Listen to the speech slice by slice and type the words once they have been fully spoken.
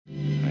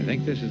I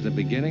think this is the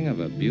beginning of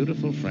a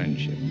beautiful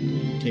friendship.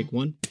 Take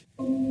one.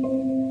 Do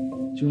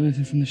you want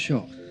anything from the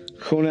shop?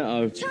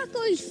 Cornetto.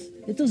 Chocolate.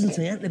 It doesn't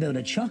say anything about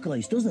a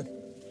chocolate, does it?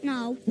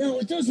 No. No,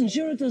 it doesn't.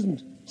 Sure it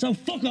doesn't. So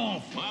fuck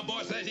off. My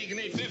boy says he can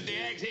eat 50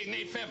 eggs, he can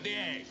eat 50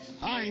 eggs.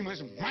 I'm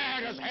as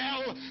mad as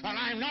hell, and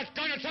I'm not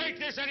gonna take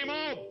this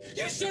anymore.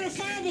 You're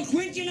certifiable,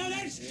 Quint, you know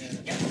that?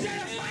 You're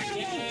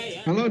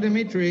certifiable! Hello,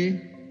 Dimitri.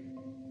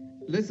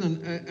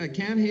 Listen, I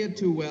can't hear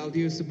too well. Do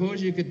you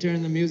suppose you could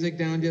turn the music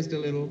down just a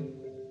little?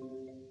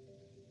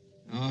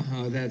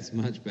 Oh, that's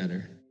much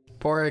better.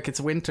 Porrick, it's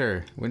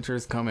winter. Winter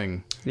is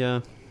coming. Yeah,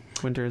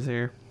 winter is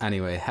here.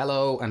 Anyway,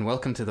 hello and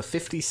welcome to the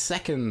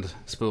 52nd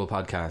Spool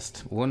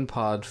Podcast. One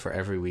pod for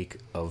every week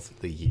of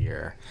the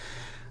year.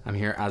 I'm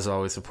here as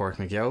always with Porrick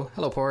McGill.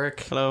 Hello, Porrick.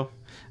 Hello.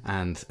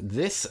 And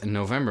this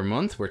November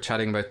month, we're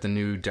chatting about the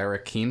new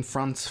Derek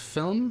Cianfrance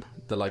film,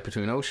 The Light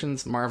Between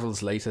Oceans,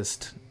 Marvel's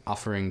latest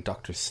offering,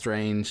 Doctor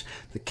Strange,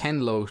 the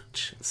Ken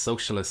Loach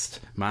socialist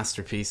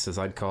masterpiece, as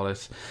I'd call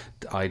it,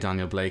 I,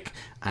 Daniel Blake,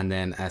 and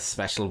then a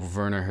special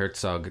Werner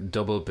Herzog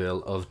double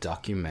bill of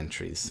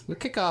documentaries. We'll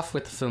kick off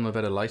with the film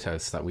about a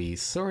lighthouse that we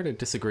sort of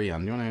disagree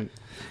on. Do you want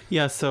to...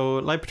 Yeah, so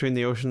Light Between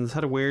the Oceans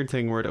had a weird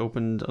thing where it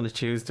opened on a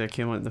Tuesday,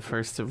 came out on the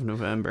 1st of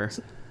November.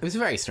 It was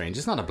very strange.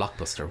 It's not a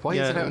blockbuster. Why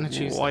is it out on a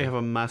Tuesday? Why have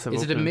a massive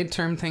Is opening? it a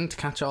midterm thing to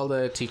catch all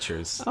the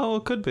teachers? Oh,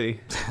 it could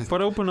be.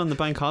 But open on the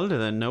bank holiday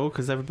then, no?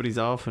 Because everybody's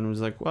off and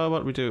was like, well, what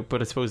do we do?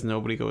 But I suppose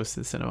nobody goes to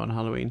the cinema on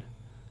Halloween.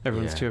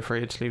 Everyone's too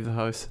afraid to leave the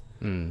house.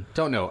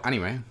 Don't know.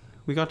 Anyway,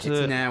 we got to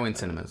it's now in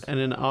cinemas. And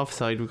in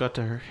Offside, we got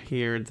to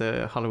hear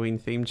the Halloween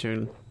theme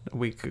tune a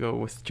week ago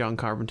with John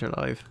Carpenter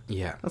live.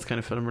 Yeah. That's kind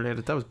of film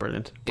related. That was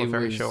brilliant, but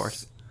very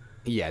short.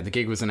 Yeah, the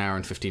gig was an hour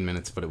and 15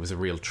 minutes, but it was a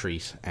real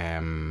treat.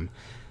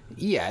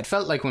 Yeah, it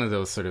felt like one of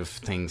those sort of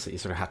things that you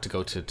sort of had to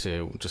go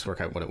to just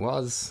work out what it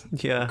was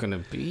going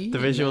to be. The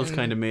visuals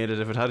kind of made it.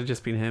 If it had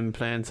just been him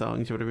playing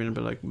songs, you would have been a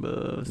bit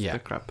like, yeah,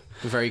 crap.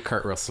 Very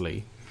Kurt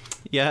Russell-y.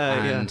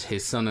 Yeah, and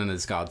his son and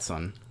his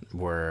godson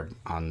were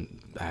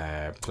on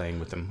playing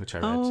with them, which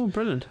I read. Oh,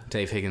 brilliant.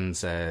 Dave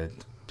Higgins,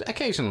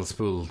 occasional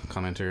Spool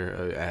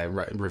commenter,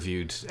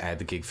 reviewed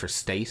the gig for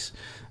State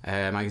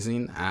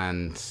magazine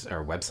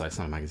or website, it's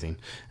not a magazine,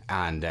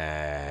 and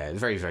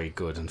very, very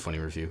good and funny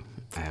review.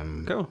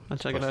 Cool, I'll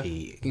check it out.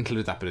 He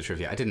included that bit of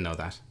trivia. I didn't know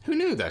that. Who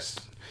knew that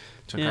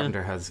John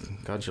Carpenter has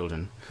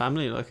godchildren?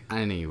 Family, like.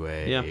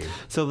 Anyway. Yeah.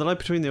 So The Light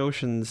Between the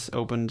Oceans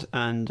opened,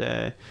 and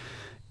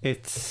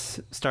it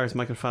stars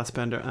Michael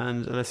Fassbender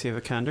and Alicia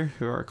Vikander,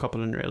 who are a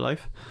couple in real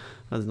life,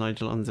 as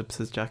Nigel unzips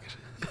his jacket.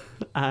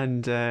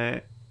 And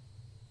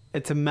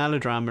it's a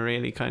melodrama,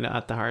 really, kind of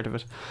at the heart of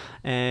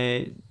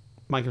it.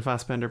 Michael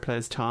Fassbender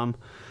plays Tom,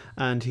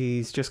 and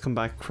he's just come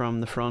back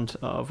from the front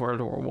of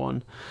World War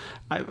One.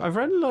 I've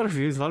read a lot of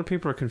reviews. A lot of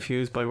people are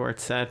confused by where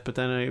it's set, but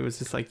then I was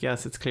just like,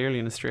 yes, it's clearly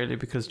in Australia,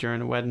 because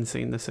during a wedding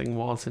scene they sing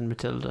Waltz in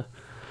Matilda.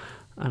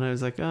 And I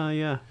was like, oh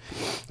yeah,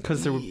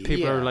 because there were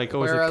people are like, oh,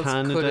 where is it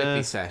Canada, could it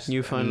be set?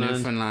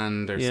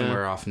 Newfoundland, or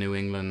somewhere off New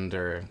England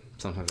or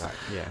something like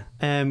that.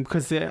 Yeah.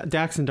 Because the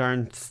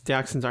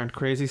accents aren't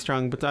crazy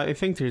strong, but I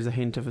think there's a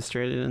hint of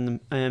Australian in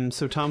them.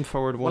 So Tom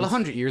Ford once... Well,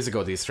 100 years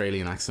ago, the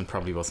Australian accent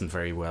probably wasn't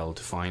very well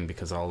defined,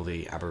 because all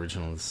the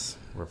Aboriginals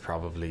were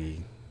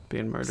probably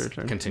being murdered,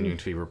 continuing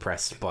to be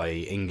repressed by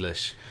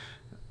English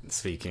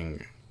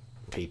speaking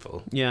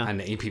people. Yeah.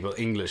 And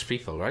English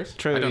people, right?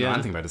 True. I don't know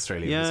anything about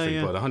Australian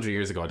history, but 100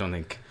 years ago, I don't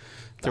think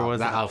there was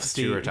that Alf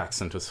Stewart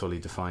accent was fully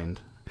defined.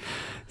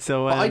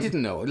 So I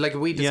didn't know. Like,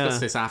 we discussed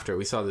this after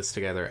we saw this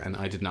together, and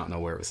I did not know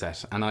where it was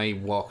set. And I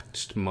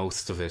watched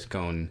most of it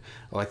going,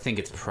 oh, I think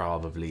it's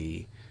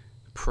probably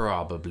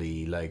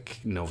like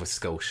Nova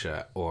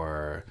Scotia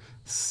or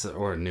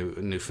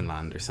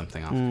Newfoundland or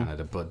something off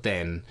Canada. But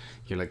then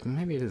you're like,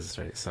 maybe it is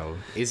Australia. So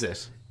is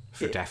it?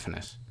 For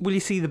definite. Well,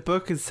 you see, the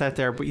book is set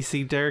there, but you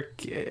see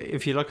Derek,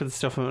 if you look at the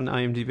stuff on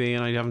IMDb,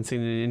 and I haven't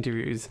seen any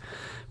interviews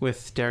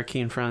with Derek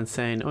Cianfrance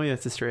saying, oh yeah,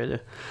 it's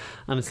Australia,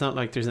 and it's not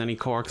like there's any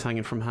corks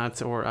hanging from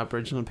hats or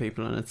Aboriginal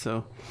people in it.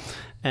 So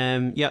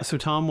so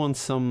Tom wants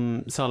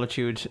some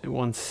solitude,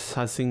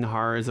 has seen the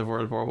horrors of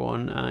World War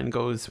One, and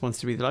wants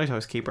to be the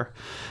lighthouse keeper.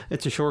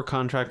 It's a short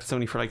contract, it's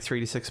only for like 3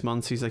 to 6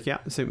 months. He's like, yeah,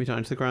 suit me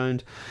down to the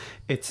ground.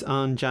 It's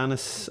on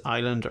Janus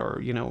Island, or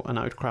an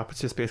outcrop.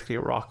 It's just basically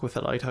a rock with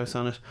a lighthouse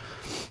on it.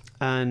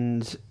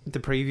 And the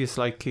previous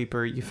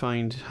lightkeeper, you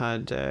find,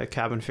 had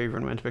cabin fever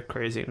and went a bit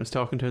crazy and was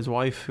talking to his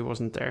wife, who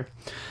wasn't there.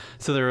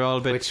 So they're all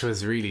a bit... Which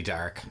was really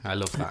dark. I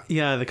love that.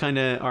 Yeah, they kind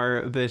of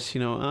are a bit,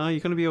 you're going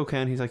to be okay?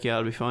 And he's like, yeah,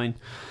 I'll be fine.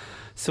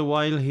 So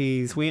while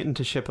he's waiting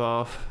to ship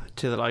off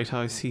to the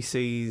lighthouse, he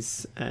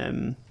sees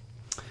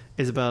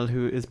Isabel,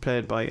 who is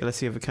played by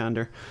Alicia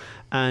Vikander,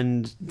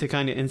 and they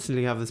kind of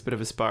instantly have this bit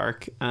of a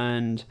spark,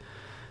 and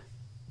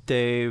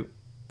they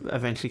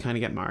eventually kind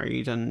of get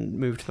married and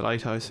move to the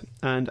lighthouse.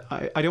 And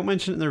I don't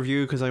mention it in the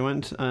review because I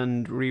went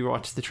and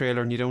rewatched the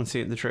trailer, and you don't see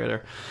it in the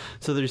trailer.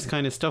 So there's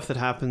kind of stuff that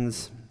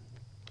happens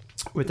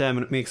with them,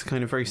 and it makes it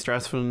kind of very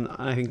stressful, and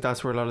I think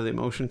that's where a lot of the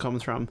emotion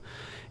comes from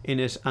in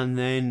it. And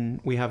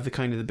then we have the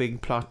kind of the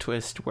big plot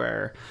twist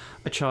where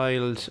a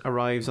child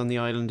arrives on the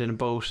island in a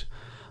boat,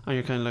 and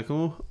you're kind of like,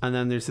 oh, and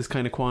then there's this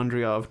kind of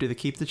quandary of, do they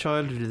keep the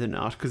child or do they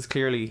not? Because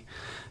clearly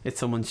it's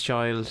someone's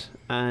child.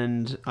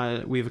 And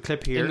we have a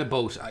clip here in the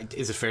boat.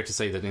 Is it fair to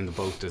say that in the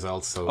boat there's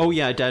also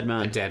a dead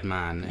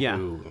man yeah.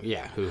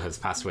 who has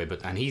passed away,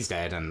 and he's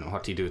dead, and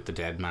what do you do with the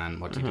dead man?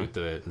 What do you do with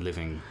the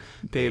living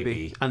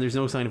baby? And there's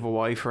no sign of a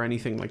wife or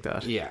anything like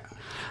that.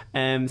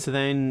 So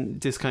then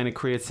this kind of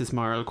creates this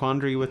moral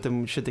quandary with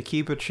them. Should they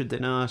keep it? Should they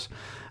not?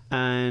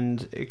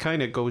 And it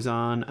kind of goes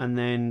on, and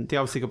then they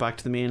obviously go back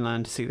to the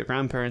mainland to see their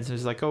grandparents, and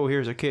it's like, oh,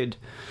 here's our kid.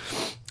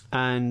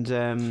 And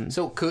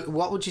so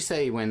what would you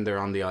say when they're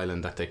on the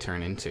island that they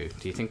turn into?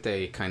 Do you think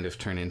they kind of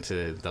turn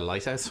into the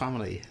Lighthouse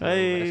family?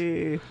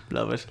 Hey,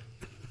 love it.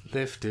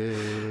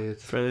 Lifted.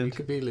 Brilliant. You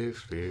could be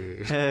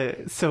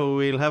lifted. So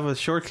we'll have a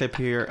short clip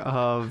here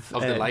of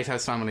the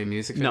Lighthouse family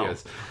music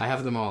videos. No. I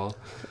have them all.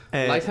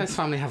 Lighthouse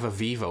family have a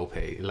Vivo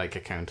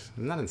account.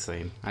 Isn't that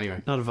insane?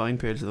 Anyway, not a Vine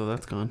page though.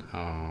 That's gone.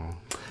 Oh.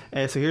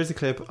 So here's a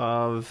clip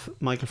of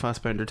Michael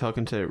Fassbender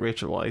talking to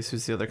Rachel Weisz,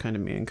 who's the other kind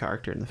of main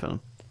character in the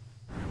film.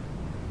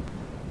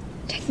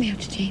 Take me out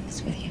to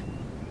James with you.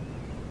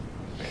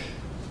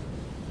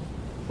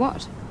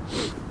 What?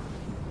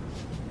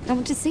 I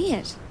want to see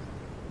it.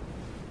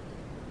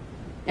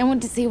 I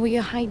want to see where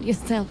you hide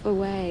yourself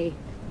away.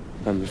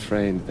 I'm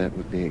afraid that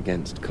would be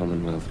against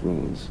Commonwealth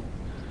rules.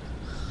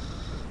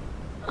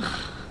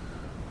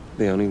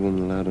 The only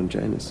woman allowed on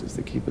Janus is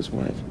the keeper's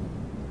wife.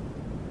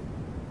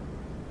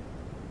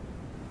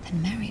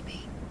 Then marry me.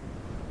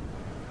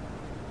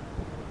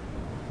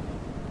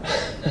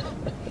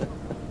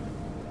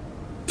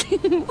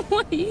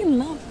 Why are you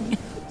laughing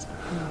at?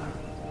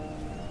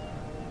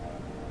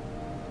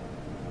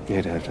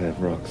 You'd have to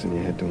have rocks in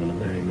your head to want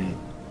to marry me.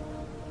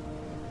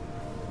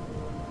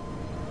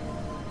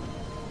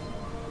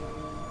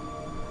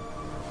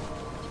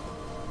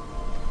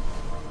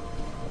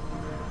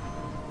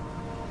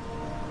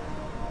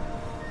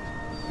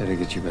 Better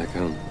get you back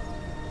home.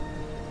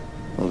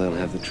 Or they'll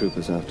have the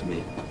troopers after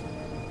me.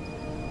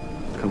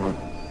 Come on.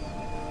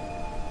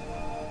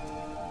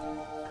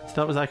 So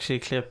that was actually a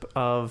clip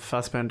of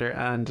Fassbender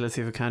and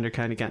Alicia Vikander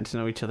kind of getting to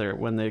know each other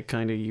when they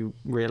kind of, you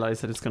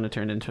realise that it's going to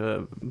turn into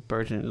a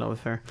burgeoning love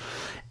affair.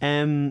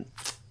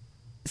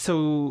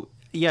 So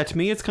yeah, to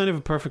me it's kind of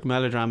a perfect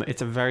melodrama.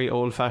 It's a very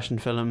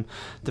old-fashioned film.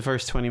 The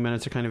first 20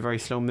 minutes are kind of very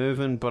slow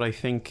moving, but I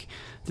think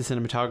the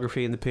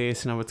cinematography and the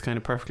pace and how it's kind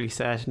of perfectly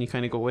set, and you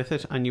kind of go with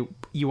it, and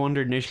you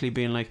wonder initially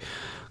being like,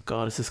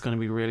 God, is this going to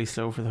be really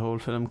slow for the whole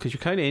film? Because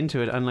you're kind of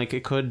into it, and like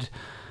it could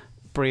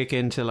break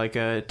into like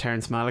a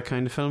Terrence Malick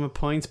kind of film at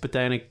points, but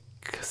then it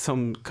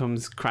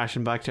comes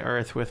crashing back to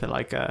earth with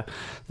the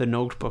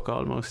Notebook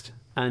almost.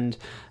 And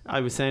I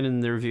was saying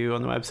in the review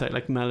on the website,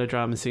 like,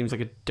 melodrama seems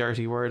like a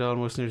dirty word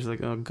almost, and it's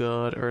like, oh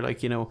god, or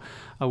like, you know,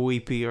 a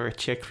weepy or a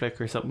chick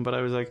flick or something. But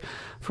I was like,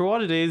 for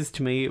what it is,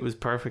 to me it was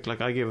perfect. Like,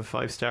 I gave it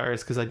 5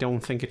 stars because I don't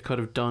think it could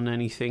have done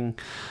anything.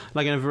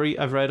 Like, and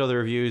I've read other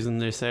reviews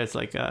and they say it's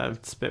like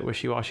it's a bit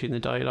wishy-washy in the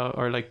dialogue,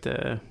 or like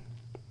the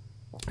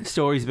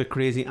story's a bit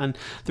crazy, and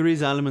there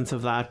is elements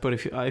of that,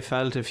 but I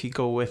felt if you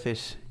go with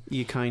it,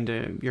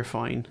 you're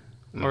fine.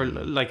 Or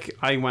like,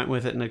 I went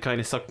with it and it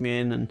kind of sucked me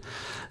in. And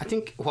I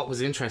think what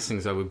was interesting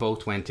is that we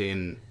both went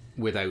in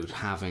without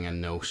having a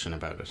notion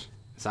about it.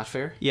 Is that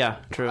fair? Yeah,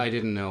 true. I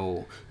didn't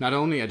know, not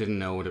only I didn't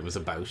know what it was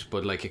about,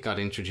 but like it got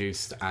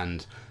introduced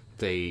and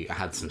they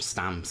had some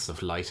stamps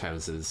of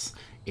lighthouses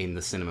in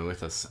the cinema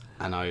with us,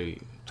 and I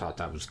thought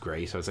that was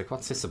great. I was like,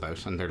 what's this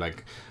about? And they're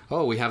like,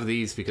 oh, we have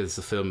these because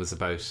the film is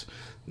about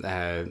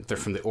they're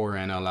from the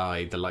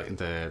RNLI,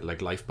 the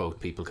like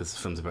lifeboat people, because the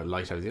film's about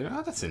lighthouses. You know,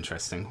 oh, that's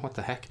interesting, what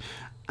the heck.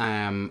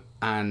 And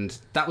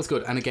that was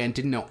good. And again,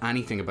 didn't know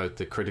anything about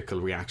the critical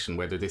reaction,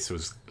 whether this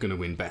was going to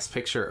win Best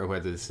Picture or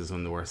whether this is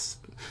one of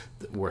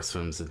the worst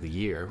films of the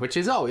year, which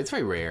is, it's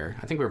very rare.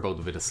 I think we were both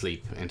a bit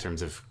asleep in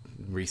terms of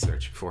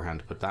research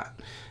beforehand, but that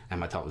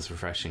I thought was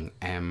refreshing.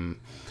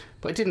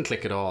 But it didn't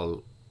click at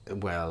all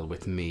well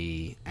with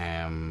me.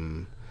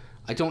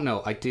 I don't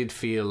know, I did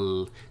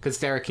feel, because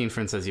Derek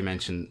Keenfrance, as you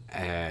mentioned,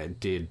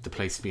 did The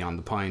Place Beyond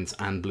the Pines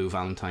and Blue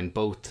Valentine,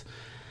 both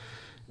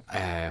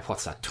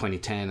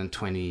 2010 and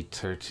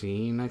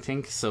 2013, I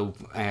think. So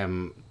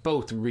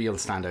both real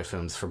standout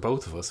films for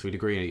both of us. We'd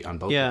agree on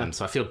both of them,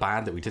 so I feel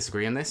bad that we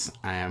disagree on this.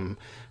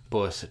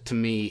 But to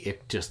me,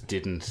 it just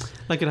didn't.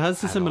 Like, it has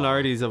the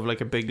similarities of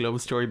like a big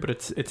love story, but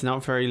it's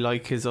not very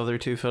like his other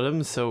 2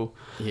 films. So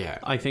yeah,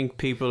 I think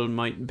people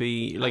might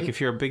be like,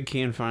 if you're a big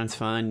Keenfrance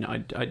fan,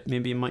 I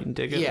maybe you mightn't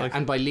dig it. Yeah, like,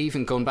 and by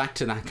going back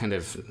to that kind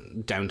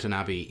of Downton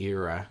Abbey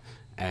era,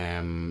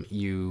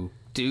 you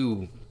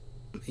do,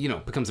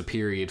 it becomes a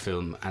period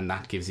film, and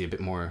that gives you a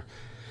bit more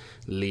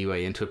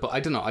leeway into it. But I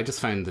don't know, I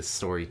just found this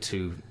story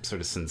too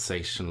sort of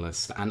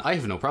sensationalist, and I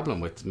have no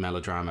problem with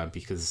melodrama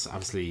because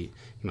obviously,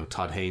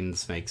 Todd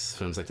Haynes makes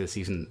films like this.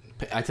 Even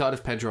I thought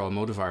if Pedro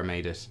Almodovar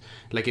made it,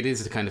 like, it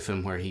is the kind of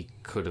film where he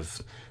could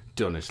have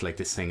done it, like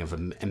this thing of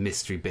a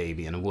mystery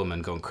baby and a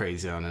woman going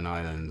crazy on an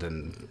island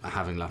and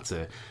having lots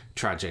of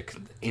tragic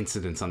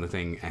incidents on the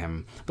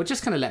thing, but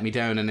just kind of let me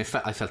down, and I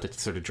felt it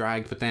sort of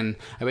dragged. But then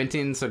I went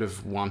in sort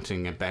of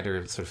wanting a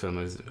better sort of film.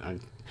 I was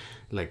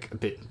like a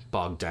bit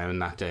bogged down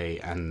that day,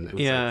 and it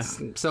was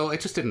like, so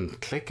it just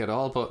didn't click at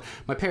all. But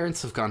my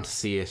parents have gone to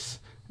see it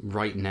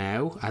right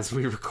now as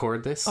we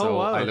record this, so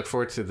wow. I look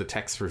forward to the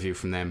text review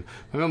from them.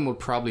 My mum will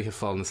probably have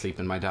fallen asleep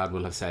and my dad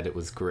will have said it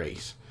was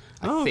great,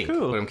 I think,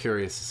 cool. but I'm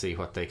curious to see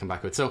what they come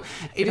back with. So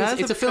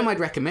it's a film I'd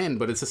recommend,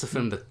 but it's just a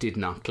film that did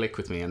not click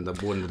with me, and the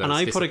one that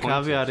I put a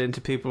caveat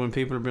into people when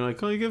people are being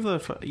like, oh, you give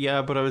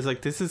that but I was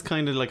like, this is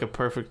kind of like a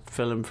perfect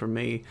film for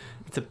me.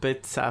 It's a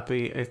bit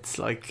sappy, it's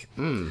like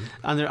and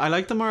I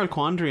like the moral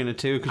quandary in it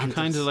too, because you're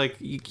kind of like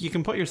you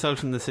can put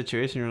yourself in the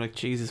situation, you're like,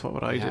 Jesus, what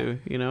would I do,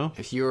 you know?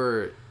 If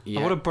you're I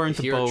would have burnt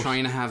the boat. If you're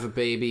trying to have a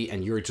baby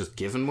and you're just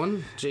given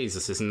one,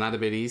 Jesus, isn't that a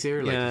bit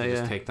easier? Like, if you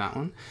just take that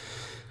one.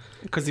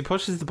 Because he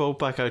pushes the boat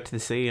back out to the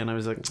sea, and I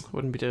was like, I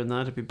wouldn't be doing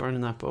that, I'd be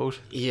burning that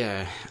boat.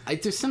 Yeah.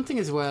 There's something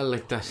as well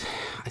like that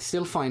I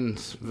still find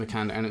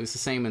Vikander, and it was the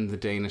same in The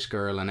Danish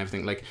Girl and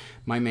everything. Like,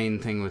 my main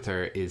thing with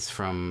her is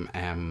from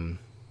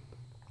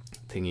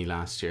thingy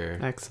last year,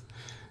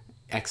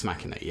 Ex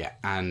Machina, yeah.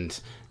 And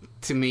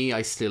to me,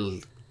 I still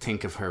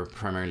think of her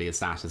primarily as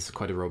that, as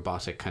quite a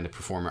robotic kind of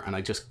performer, and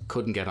I just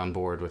couldn't get on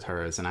board with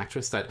her as an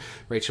actress. That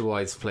Rachel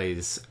Weisz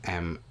plays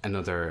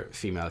another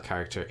female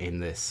character in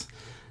this,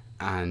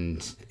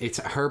 and it's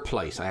her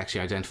plight I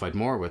actually identified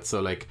more with.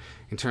 So like,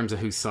 in terms of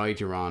whose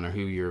side you're on or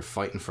who you're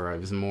fighting for, I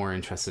was more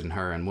interested in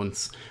her. And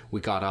once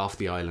we got off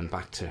the island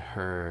back to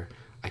her,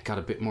 I got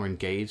a bit more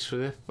engaged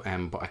with it,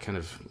 but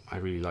I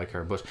really like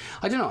her. But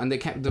I don't know, and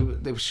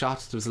they were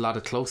shot, there was a lot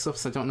of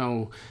close-ups, I don't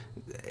know,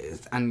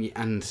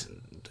 and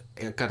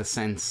I got a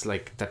sense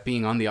like that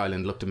being on the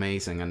island looked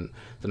amazing. And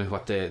I don't know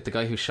what the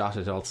guy who shot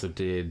it also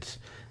did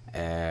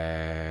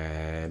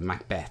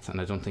Macbeth, and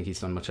I don't think he's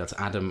done much else.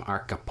 Adam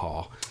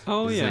Arkapaw,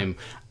 his name.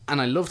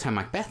 And I loved how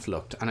Macbeth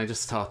looked, and I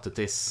just thought that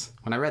this,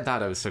 when I read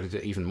that, I was sort of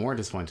even more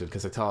disappointed,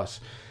 because I thought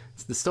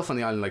the stuff on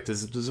the island, like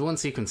there's one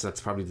sequence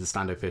that's probably the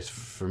standout bit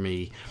for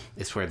me,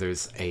 is where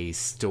there's a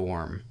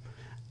storm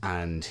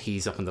and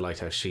he's up in the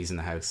lighthouse, she's in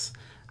the house,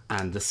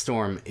 and the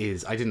storm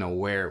is, I didn't know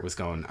where it was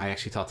going. I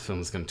actually thought the film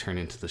was going to turn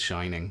into The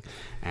Shining,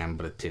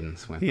 but it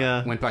didn't.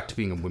 Went back to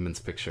being a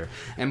women's picture.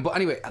 But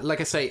anyway,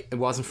 like I say, it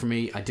wasn't for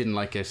me. I didn't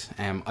like it.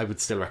 I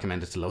would still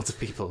recommend it to loads of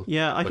people.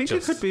 Yeah, I think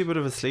it could be a bit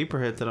of a sleeper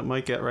hit, that it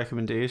might get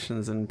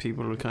recommendations and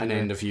people will kind of...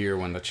 An end of year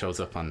one that shows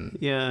up on...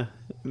 Yeah,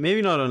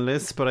 maybe not on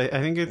lists, but I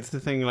think it's the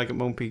thing, like, it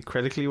won't be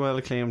critically well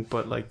acclaimed,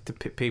 but like the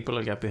people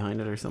will get behind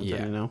it or something,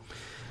 you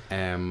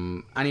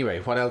know?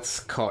 Anyway, what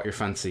else caught your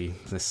fancy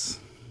this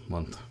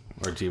month?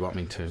 Or do you want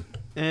me to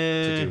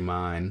do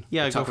mine?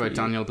 Yeah, talk about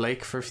Daniel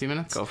Blake for a few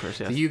minutes. Go for it.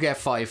 Yeah. So you get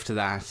 5 to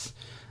that,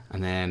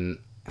 and then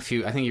a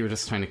few. I think you were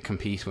just trying to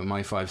compete with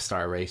my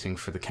 5-star rating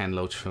for the Ken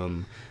Loach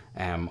film,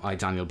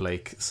 Daniel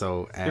Blake.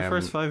 So your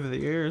first 5 of the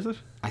year, is it?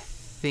 I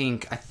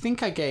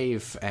think I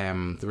gave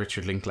the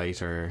Richard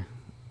Linklater.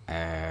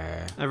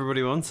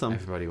 Everybody Wants Some.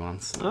 Everybody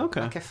Wants.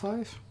 Okay. I get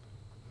 5.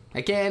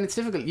 Again, it's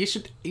difficult. You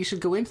should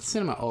go into the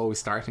cinema always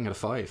starting at a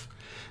 5.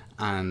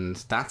 And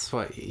that's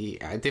what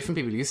different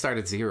people, you start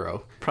at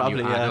 0,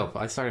 probably, you add up.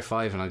 I start at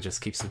 5 and I just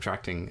keep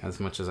subtracting as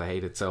much as I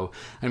hate it. So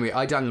anyway,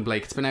 Daniel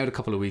Blake, it's been out a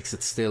couple of weeks,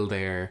 it's still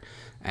there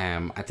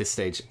at this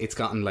stage. It's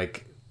gotten,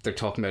 like, they're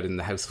talking about it in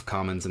the House of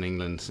Commons in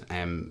England,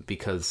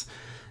 because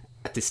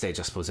at this stage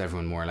I suppose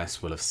everyone more or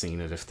less will have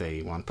seen it if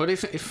they want, but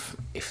if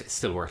it's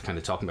still worth kind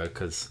of talking about,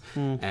 because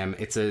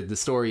it's the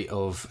story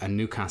of a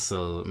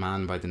Newcastle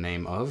man by the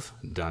name of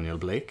Daniel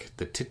Blake,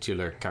 the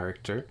titular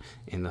character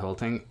in the whole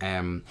thing,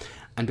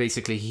 and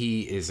basically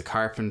he is a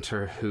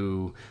carpenter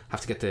who, have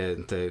to get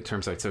the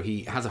terms right, so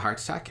he has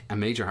a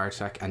major heart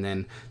attack, and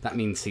then that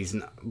means he's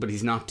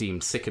not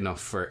deemed sick enough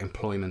for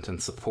employment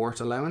and support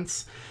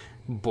allowance,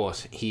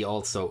 but he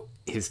also,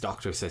 his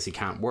doctor says he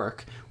can't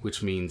work,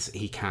 which means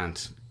he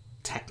can't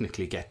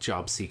technically get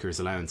job seekers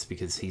allowance,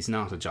 because he's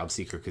not a job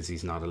seeker because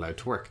he's not allowed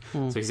to work.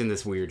 So he's in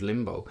this weird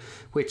limbo,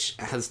 which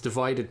has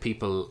divided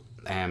people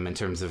in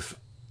terms of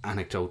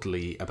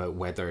anecdotally about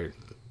whether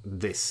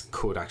this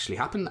could actually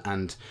happen,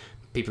 and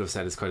people have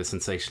said it's quite a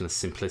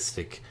sensationalist,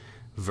 simplistic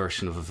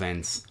version of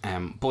events,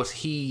 but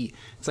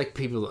it's like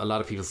a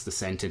lot of people's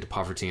descent into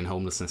poverty and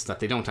homelessness,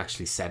 that they don't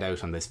actually set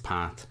out on this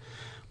path,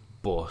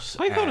 but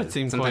I thought it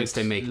seemed sometimes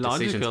quite they make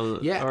logical,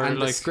 decisions. And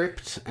the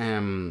script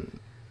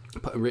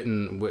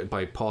written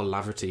by Paul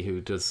Laverty, who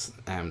does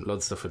loads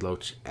of stuff with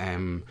Loach,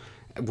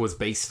 was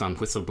based on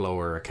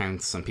whistleblower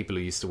accounts and people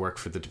who used to work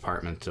for the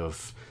Department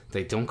of,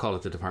 they don't call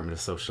it the Department of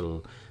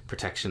Social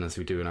Protection as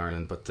we do in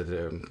Ireland, but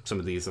some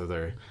of these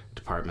other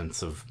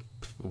departments of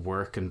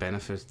work and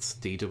benefits,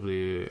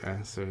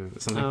 DWS or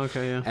something. Oh,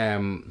 okay, yeah.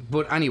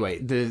 But anyway,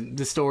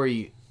 the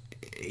story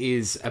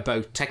is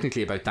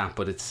technically about that,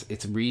 but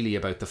it's really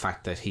about the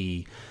fact that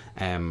he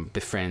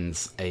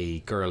befriends a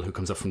girl who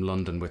comes up from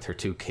London with her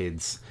 2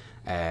 kids,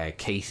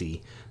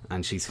 Katie,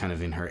 and she's kind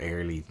of in her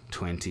early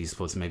 20s,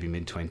 suppose maybe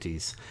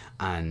mid-20s,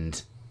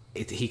 and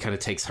he kind of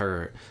takes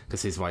her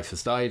because his wife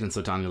has died, and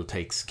so Daniel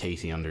takes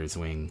Katie under his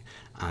wing,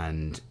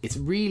 and it's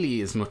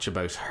really as much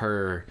about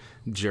her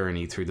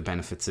journey through the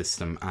benefit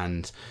system.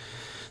 And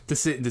the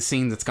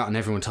scene that's gotten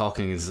everyone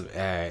talking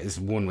is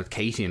one with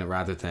Katie in it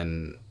rather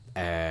than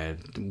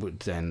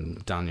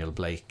Daniel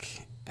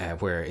Blake,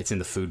 where it's in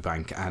the food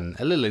bank, and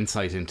a little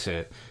insight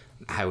into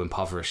how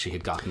impoverished she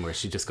had gotten, where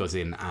she just goes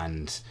in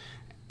and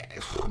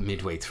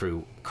midway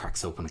through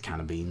cracks open a can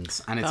of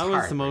beans, and that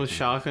was the most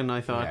shocking, I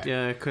thought.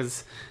 Yeah,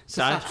 because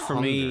that for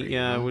me,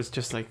 was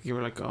just like, you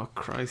were like, oh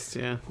Christ,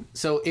 yeah.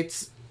 So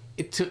it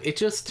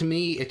just to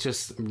me, it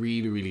just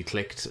really, really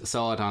clicked.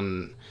 Saw it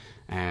on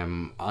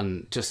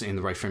just in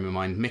the right frame of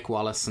mind. Mick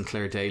Wallace and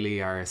Claire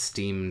Daly, our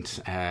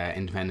esteemed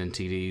independent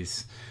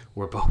TDs,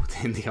 were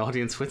both in the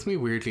audience with me,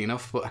 weirdly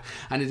enough.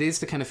 And it is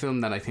the kind of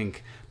film that I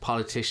think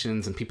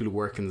politicians and people who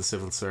work in the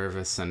civil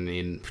service,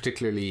 and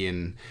particularly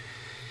in,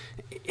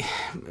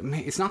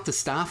 it's not the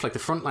staff, like the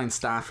frontline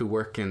staff who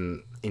work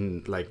in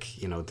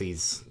like, you know,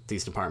 these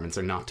departments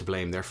are not to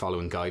blame. They're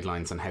following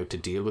guidelines on how to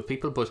deal with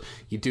people, but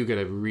you do get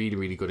a really,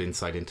 really good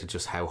insight into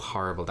just how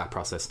horrible that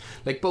process.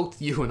 Like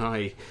both you and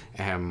I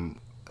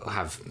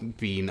have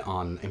been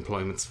on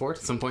employment support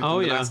at some point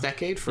in the last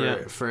decade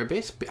for a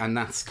bit, and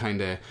that's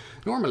kind of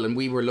normal. And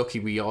we were lucky;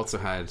 we also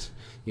had,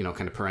 you know,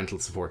 kind of parental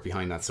support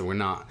behind that, so we're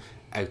not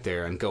out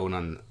there and going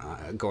on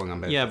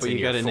about but you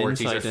get an 40s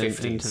insight or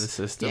 50s into the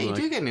system. Yeah, you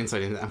do get an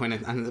insight into that.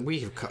 And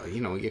we have,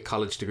 you know, your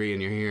college degree,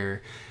 and you're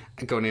here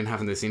going in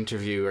having this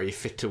interview. Are you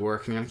fit to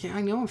work? And you're like, yeah,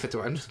 I know I'm fit to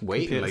work. I'm just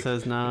waiting. Like,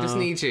 says no. I just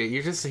need you.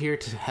 You're just here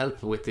to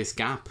help with this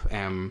gap.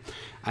 And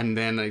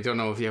then I don't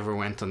know if you ever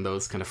went on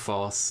those kind of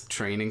FOSS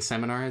training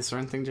seminars or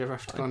anything. Did you ever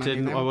have to go on any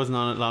of them? I wasn't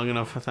on it long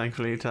enough,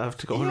 thankfully, to have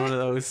to go on one of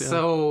those. Yeah.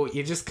 So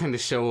you just kind of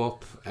show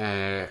up.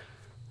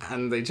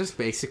 And they just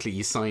basically,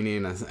 you sign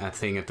in a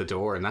thing at the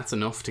door, and that's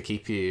enough to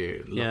keep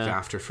you looked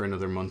after for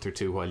another month or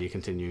two while you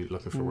continue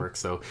looking for work.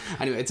 So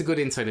anyway, it's a good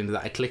insight into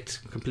that. It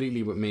clicked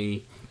completely with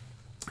me.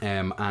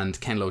 And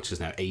Ken Loach is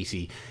now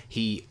 80.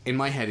 He, in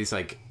my head, he's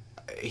like,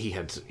 he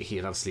had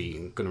obviously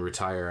going to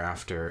retire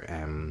after.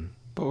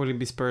 But will he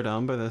be spurred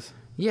on by this?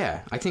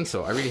 Yeah, I think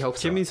so. I really hope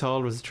so. Jimmy's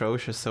Hall was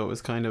atrocious, so it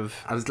was kind of...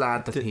 I was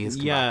glad that he has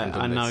come back and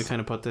done and this, now he kind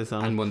of put this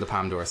on. And won the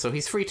Palme d'Or. So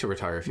he's free to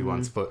retire if he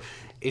wants, but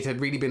it had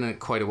really been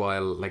quite a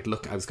while. Like,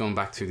 look, I was going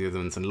back through the other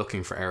ones and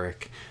looking for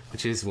Eric,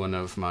 which is one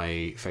of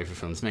my favourite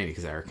films, mainly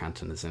because Eric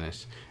Cantona is in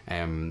it.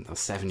 That was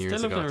 7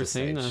 years ago at this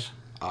stage. That.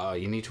 Oh,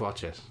 you need to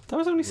watch it. That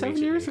was only 7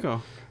 years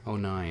ago.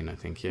 09, I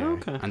think, yeah.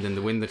 Okay. And then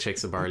The Wind That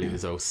Shakes the Barley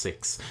was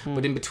 06.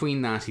 But in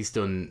between that, he's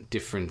done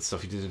different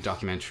stuff. He did a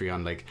documentary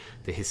on like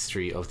the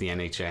history of the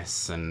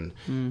NHS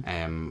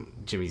and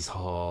Jimmy's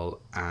Hall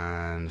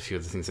and a few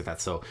other things like that.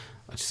 So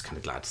I'm just kind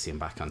of glad to see him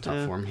back on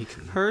top form.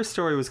 Her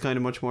story was kind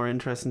of much more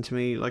interesting to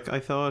me. Like, I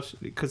thought,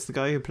 because the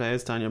guy who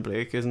plays Daniel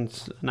Blake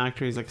isn't an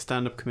actor, he's like a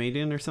stand-up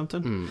comedian or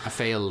something. A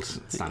failed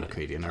stand-up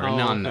comedian, or a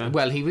non... Okay.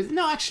 Well, he was...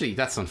 No, actually,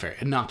 that's unfair.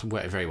 Not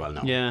very well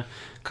known. Yeah,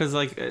 because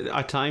like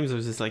at times I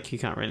was just like, he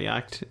can't really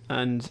act,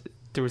 and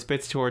there was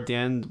bits toward the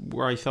end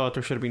where I thought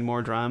there should have been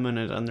more drama in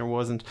it, and there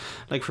wasn't.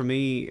 Like, for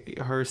me,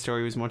 her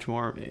story was much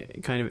more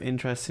kind of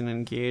interesting and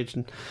engaged,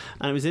 and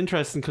it was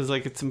interesting because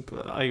like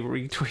I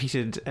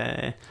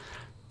retweeted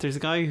there's a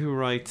guy who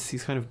writes,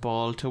 he's kind of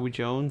bald, Toby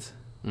Jones.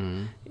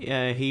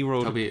 He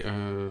wrote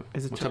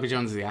Toby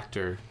Jones is the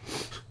actor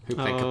who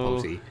played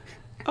Capote.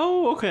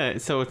 Oh, okay.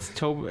 So it's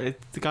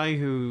the guy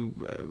who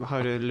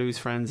How to Lose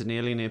Friends and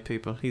Alienate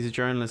People. He's a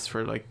journalist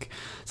for like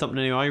something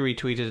new. I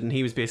retweeted, and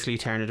he was basically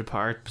tearing it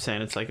apart,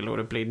 saying it's like a load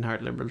of bleeding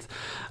heart liberals.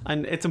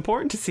 And it's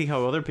important to see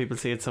how other people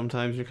see it.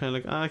 Sometimes you're kind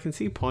of like, I can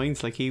see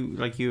points. Like you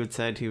had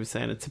said, he was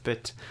saying it's a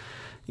bit,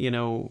 you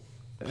know,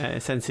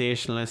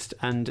 sensationalist,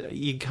 and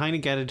you kind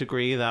of get a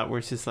degree of that where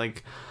it's just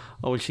like,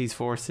 oh, well, she's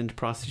forced into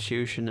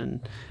prostitution,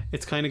 and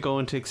it's kind of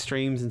going to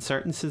extremes in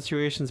certain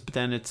situations, but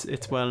then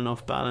it's well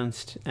enough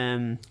balanced.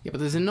 Yeah, but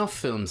there's enough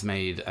films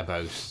made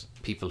about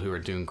people who are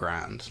doing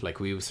grand. Like,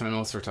 we spend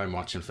most of our time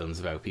watching films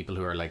about people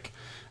who are like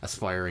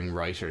aspiring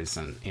writers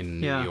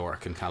in New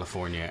York and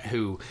California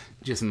who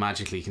just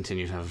magically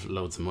continue to have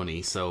loads of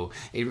money. So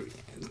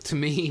to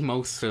me,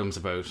 most films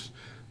about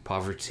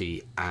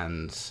poverty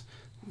and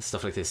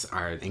stuff like this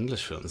are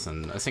English films,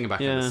 and I was thinking back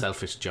to The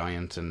Selfish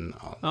Giant and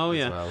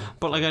well.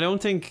 But like, I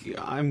don't think,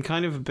 I'm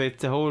kind of a bit,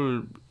 the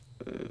whole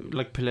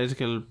like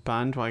political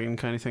bandwagon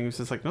kind of thing, it's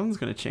just like nothing's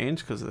going to change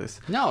because of this.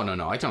 No,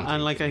 I don't.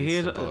 And like, I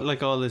hate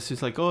like all this,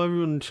 just like, oh,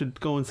 everyone should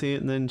go and see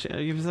it, and then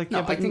you was like,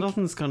 but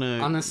nothing's gonna.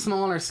 On a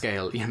smaller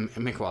scale,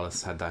 Mick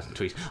Wallace had that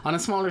tweet. On a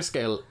smaller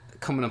scale,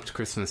 coming up to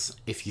Christmas,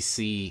 if you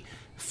see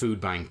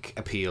food bank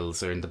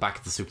appeals or in the back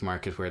of the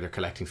supermarket where they're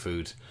collecting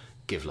food,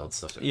 give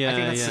loads of stuff. I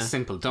think that's just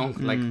simple.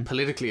 Don't like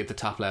politically at the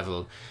top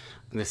level.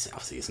 This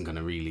obviously isn't going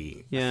to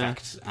really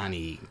affect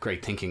any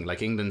great thinking.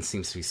 Like, England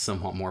seems to be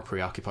somewhat more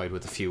preoccupied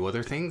with a few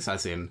other things,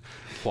 as in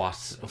what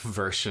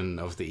version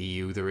of the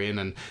EU they're in,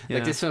 and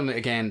like this film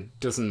again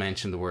doesn't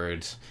mention the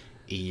word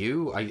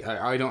EU.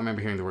 I don't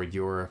remember hearing the word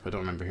Europe. I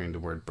don't remember hearing the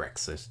word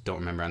Brexit. Don't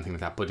remember anything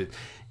like that. But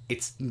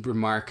it's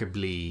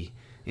remarkably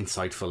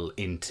insightful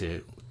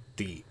into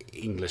the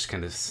English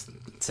kind of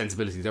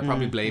sensibility. They're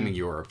probably blaming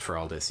Europe for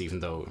all this, even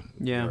though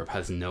Europe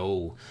has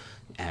no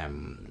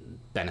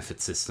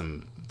benefit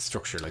system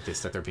structure like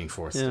this that they're being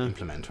forced to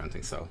implement or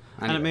anything. So anyway.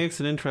 And it makes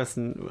it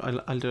interesting.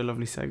 I'll do a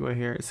lovely segue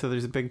here. So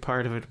there's a big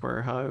part of it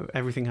where how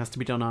everything has to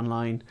be done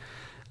online,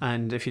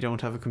 and if you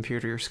don't have a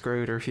computer you're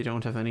screwed, or if you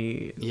don't have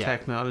any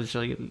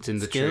technology it's in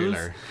the skills.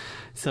 trailer.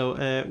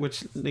 So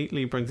which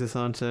neatly brings us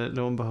on to,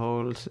 lo and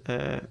behold,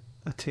 A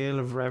Tale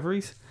of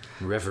Reveries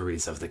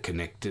of the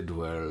Connected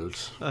World,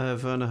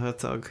 Werner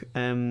Herzog came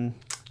out in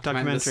the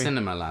documentary.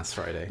 cinema last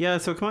Friday. Yeah,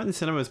 so it came out in the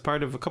cinema as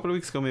part of, a couple of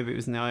weeks ago maybe, it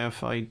was in the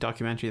IFI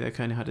documentary. They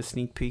kind of had a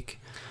sneak peek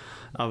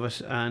of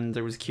it, and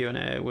there was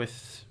Q&A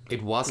with...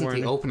 It wasn't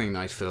Werner. the opening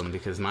night film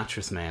because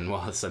Mattress Men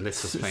was, and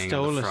this was playing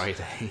on the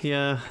Friday.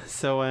 Yeah,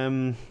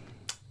 so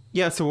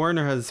so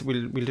Werner has,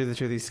 we'll do the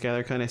two of these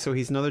together kind of. So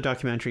he's another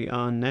documentary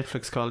on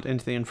Netflix called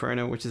Into the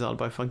Inferno, which is all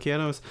by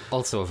Funkienos.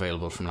 Also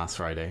available from last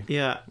Friday.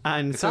 Yeah,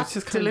 and so it's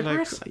just kind of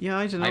like, yeah,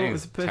 I don't know, it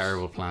was a bit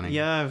terrible planning.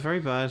 Yeah, very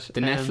bad.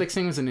 The Netflix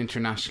thing was an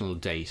international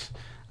date,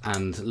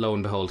 and lo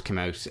and behold, came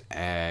out.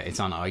 It's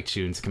on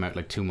iTunes. Came out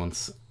like 2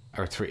 months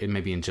or 3,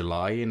 maybe in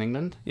July in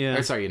England.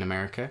 Yeah, in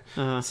America.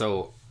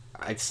 So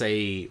I'd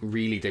say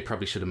really they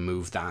probably should have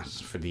moved that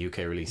for the UK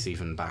release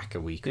even back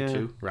a week or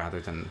two, rather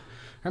than.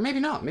 Or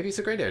maybe not. Maybe it's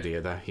a great idea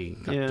that he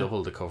got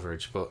double the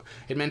coverage. But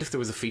it meant if there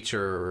was a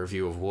feature or a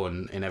review of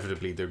one,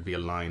 inevitably there'd be a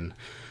line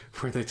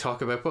where they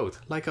talk about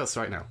both, like us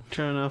right now.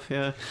 True enough,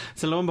 yeah.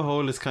 So lo and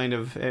behold is kind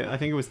of, I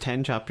think it was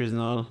 10 chapters in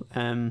all,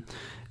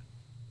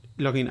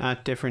 looking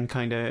at different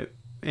kind of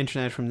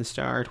internet from the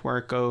start, where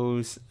it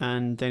goes,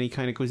 and then he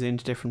kind of goes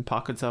into different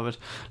pockets of it.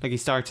 Like he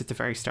starts at the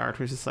very start,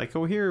 which is like,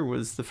 oh, here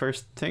was the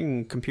first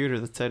thing, computer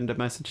that sent a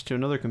message to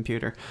another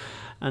computer,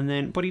 and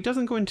then, but he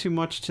doesn't go into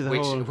much to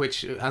the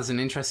which as an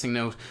interesting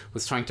note,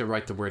 was trying to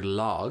write the word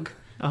log.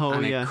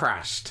 And it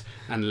crashed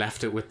and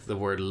left it with the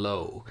word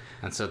low,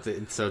 and so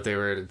they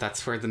were.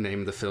 That's where the name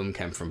of the film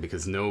came from,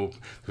 because there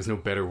was no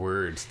better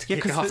word to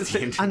kick off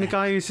the internet. And the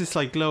guy was just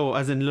like low,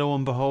 as in lo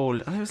and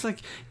behold, and I was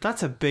like,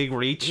 that's a big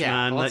reach,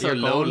 man. Also that you're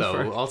low,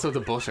 going for. Also the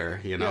butter,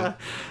 you know. Yeah.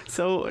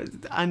 So,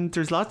 and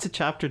there's lots of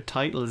chapter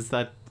titles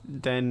that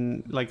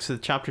then, like, so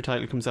the chapter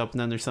title comes up, and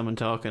then there's someone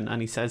talking,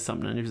 and he says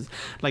something, and it was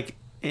like,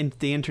 in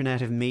the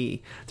internet of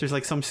me, there's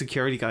like some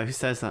security guy who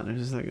says that, and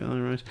it's just like, all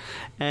right.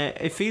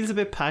 It feels a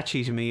bit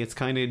patchy to me. It's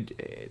kind of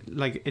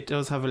like, it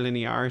does have a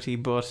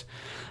linearity, but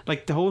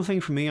like the whole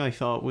thing for me, I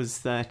thought, was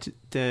that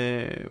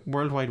the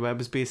World Wide Web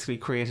was basically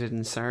created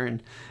in CERN.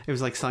 It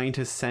was like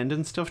scientists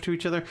sending stuff to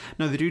each other.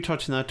 Now they do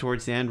touch on that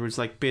towards the end, where it's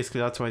like basically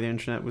that's why the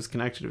internet was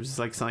connected. It was just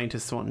like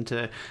scientists wanting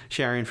to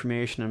share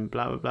information and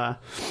blah blah blah.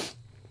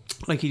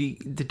 Like the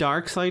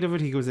dark side of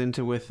it, he goes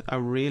into with a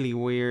really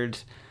weird.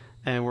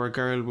 Where a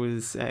girl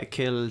was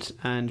killed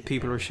and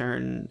people were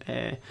sharing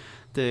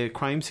the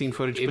crime scene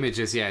footage.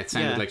 Images, it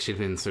sounded like she'd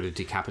been sort of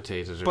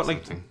decapitated or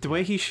something. Like the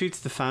way he shoots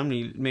the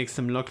family makes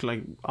them look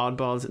like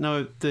oddballs.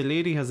 Now, the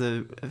lady has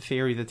a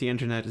theory that the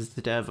internet is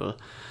the devil.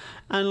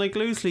 And like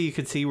loosely you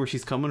could see where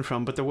she's coming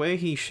from, but the way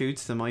he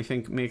shoots them, I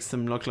think, makes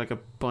them look like a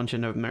bunch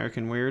of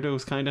American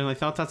weirdos kind of, and I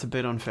thought that's a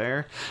bit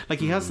unfair.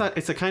 Like he has that,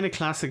 it's a kind of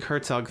classic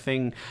Herzog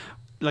thing.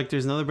 Like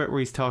there's another bit where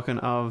he's talking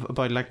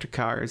about electric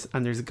cars,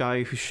 and there's a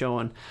guy who's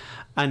showing,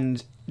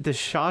 and the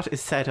shot is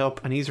set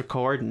up and he's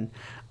recording,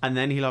 and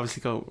then he'll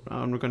obviously go,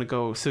 oh, and we're going to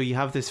go. So you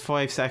have this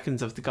 5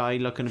 seconds of the guy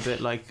looking a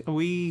bit like,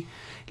 he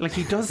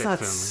does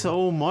that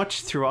so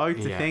much throughout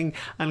the thing,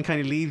 and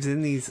kind of leaves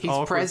in these he's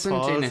awkward present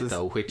pauses. in it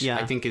though, which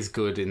I think is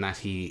good in that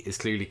he is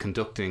clearly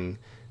conducting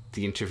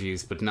the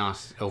interviews, but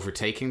not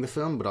overtaking the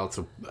film, but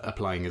also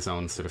applying his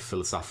own sort of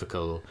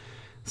philosophical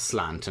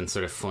slant and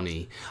sort of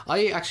funny.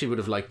 I actually would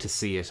have liked to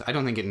see it. I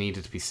don't think it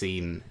needed to be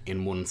seen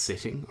in one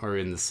sitting or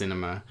in the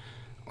cinema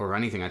or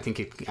anything. I think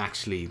it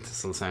actually,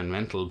 this will sound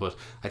mental, but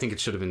I think it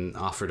should have been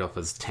offered up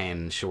as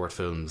 10 short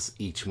films,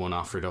 each one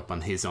offered up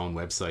on his own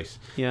website,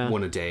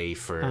 one a day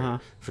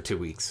for 2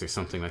 weeks or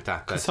something like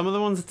that. Some of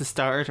the ones at the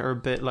start are a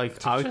bit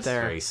like out just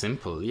there, very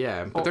simple,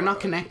 but they're not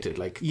connected,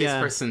 like this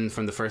person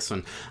from the first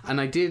one.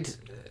 And I did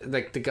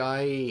like the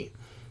guy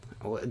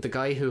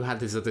who had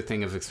this other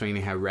thing of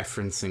explaining how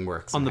referencing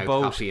works on and the how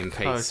boat, copy and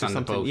paste on the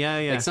boat.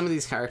 Like some of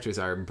these characters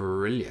are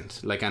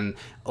brilliant, like, and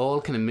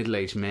all kind of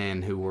middle-aged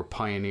men who were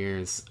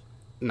pioneers,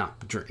 not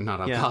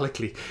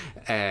alcoholically,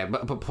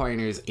 but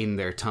pioneers in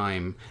their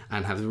time,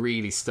 and have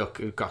really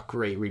got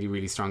great, really,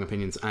 really strong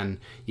opinions, and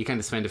you kind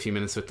of spend a few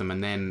minutes with them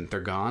and then they're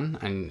gone.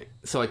 And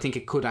so I think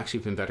it could actually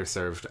have been better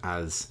served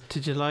as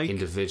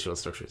individual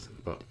structures,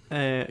 but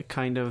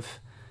kind of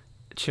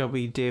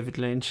chubby David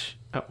Lynch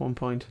at one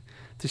point.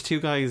 There's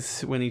two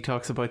guys when he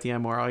talks about the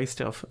MRI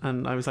stuff,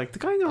 and I was like, the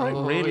guy on the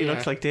right really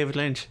looks like David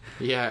Lynch.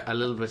 Yeah, a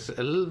little bit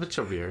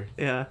chubbier.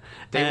 Yeah,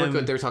 they were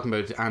good. They were talking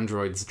about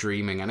androids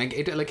dreaming, and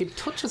it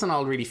touches on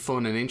all really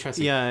fun and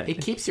interesting. Yeah,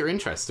 it keeps your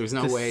interest. There's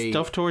no way.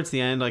 Stuff towards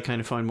the end, I kind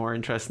of find more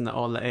interesting than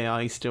all the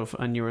AI stuff,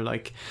 and you were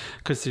like,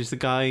 because there's the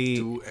guy.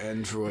 Do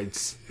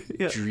androids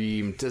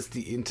dream? Does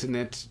the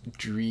internet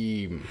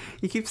dream?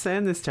 He keeps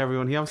saying this to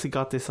everyone. He obviously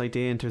got this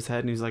idea into his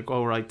head, and he's like,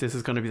 oh right, this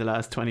is going to be the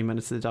last 20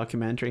 minutes of the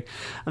documentary.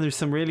 And there's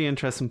some really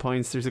interesting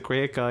points. There's a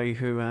great guy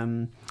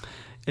who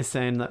is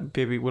saying that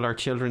maybe will our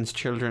children's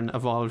children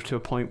evolve to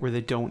a point where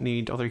they don't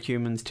need other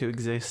humans to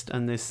exist,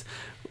 and this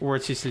where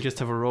it's just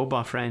have a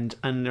robot friend.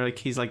 And they're like,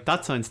 he's like,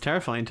 that sounds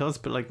terrifying to us,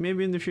 but like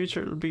maybe in the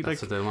future it'll be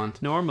that's like what they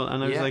want. Normal.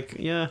 And I was like,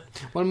 yeah,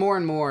 well, more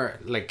and more,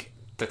 like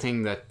the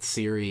thing that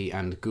Siri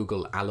and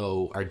Google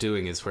Allo are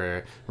doing is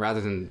where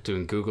rather than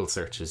doing Google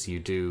searches,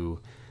 you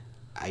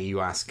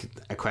ask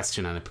a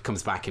question and it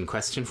comes back in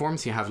question form.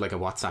 So you have like a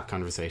WhatsApp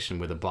conversation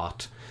with a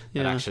bot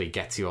that actually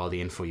gets you all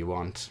the info you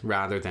want,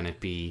 rather than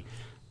it be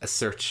a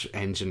search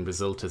engine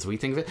result as we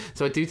think of it.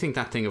 So I do think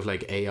that thing of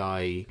like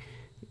AI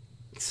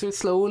so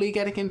slowly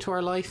getting into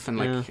our life, and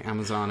like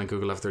Amazon and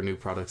Google have their new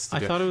products to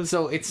thought it was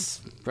so it's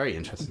very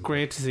interesting.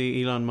 Great to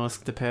see Elon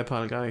Musk, the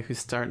PayPal guy, who's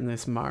starting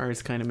this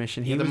Mars kind of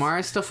mission. The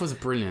Mars stuff was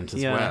brilliant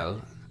as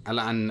well.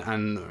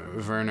 And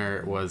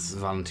Werner was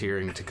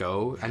volunteering to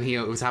go, and he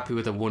was happy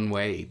with a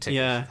one-way ticket.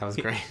 Yeah, that was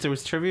great. There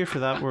was trivia for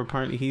that where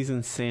apparently he's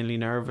insanely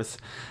nervous,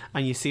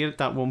 and you see it at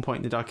that one point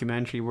in the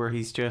documentary where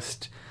he's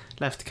just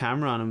left the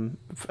camera on him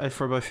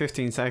for about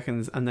 15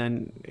 seconds, and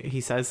then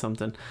he says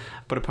something,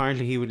 but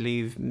apparently he would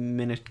leave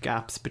minute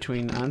gaps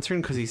between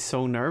answering because he's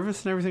so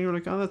nervous and everything. We're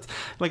like, oh, that's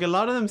like, a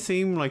lot of them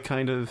seem like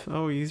kind of,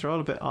 oh, these are all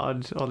a bit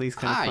odd, all these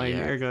kind of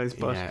pioneer guys,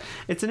 but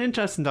it's an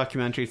interesting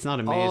documentary. It's not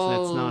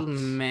amazing. It's not.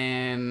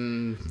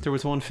 Man, there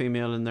was one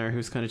female in there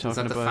who's kind of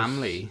talking about the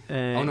family.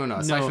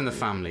 Aside from the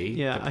family,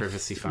 the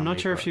privacy family. I'm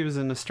not sure if she was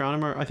an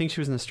astronomer. I think she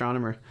was an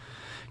astronomer.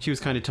 She was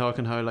kind of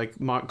talking how like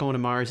going to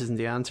Mars isn't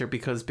the answer,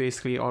 because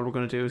basically all we're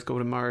going to do is go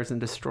to Mars and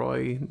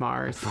destroy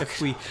Mars. If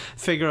we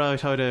figure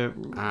out how to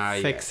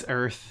fix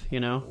Earth, you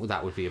know, well,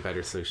 that would be a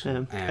better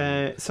solution.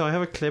 So I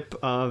have a clip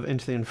of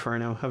Into the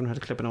Inferno. Haven't had a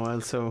clip in a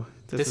while, so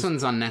this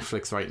one's on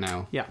Netflix right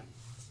now. Yeah.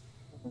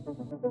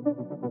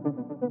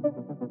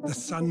 The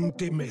sun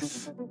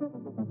dimmeth,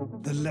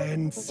 the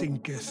land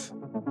sinketh,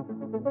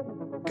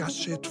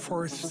 gusheth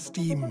forth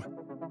steam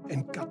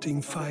and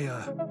gutting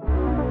fire.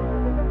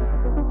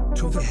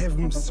 To the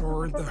heavens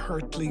soar the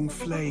hurtling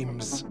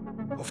flames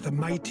of the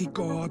mighty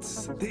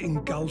gods, the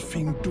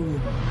engulfing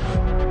doom.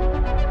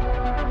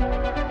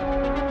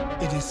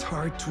 It is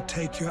hard to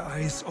take your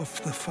eyes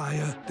off the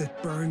fire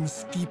that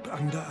burns deep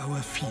under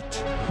our feet.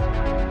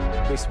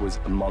 This was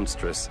a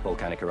monstrous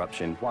volcanic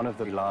eruption, one of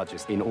the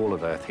largest in all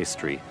of Earth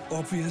history.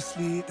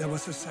 Obviously, there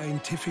was a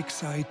scientific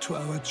side to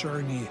our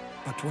journey,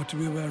 but what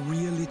we were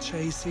really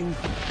chasing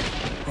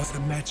was the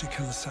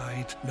magical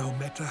side, no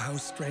matter how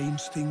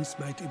strange things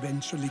might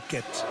eventually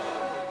get.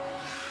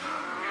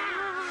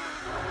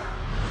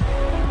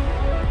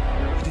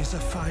 It is a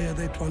fire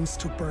that wants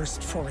to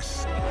burst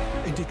forth,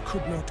 and it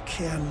could not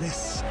care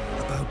less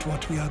about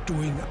what we are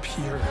doing up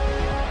here.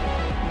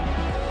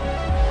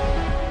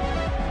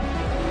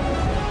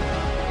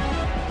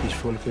 This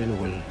volcano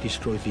will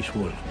destroy this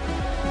world.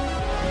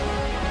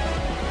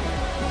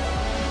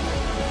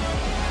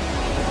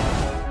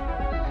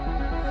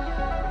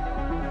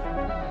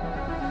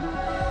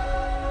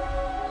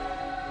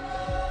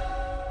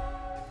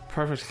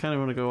 Perfect. Kind of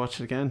want to go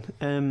watch it again.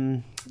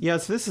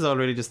 So this is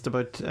already just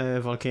about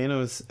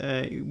volcanoes.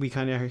 We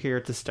kind of hear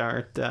at the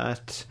start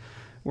that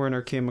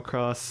Werner came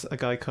across a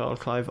guy called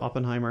Clive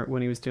Oppenheimer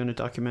when he was doing a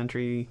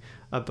documentary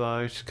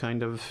about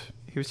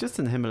he was just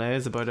in the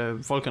Himalayas, about a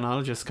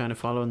volcanologist kind of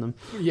following them.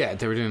 Yeah,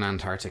 they were doing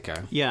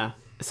Antarctica. Yeah.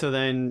 So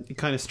then he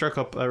kind of struck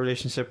up a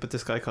relationship with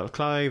this guy called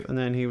Clive, and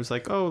then he was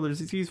like, oh, there's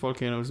these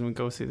volcanoes and we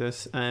go see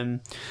this.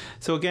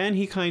 So again,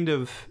 he kind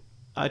of,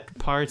 at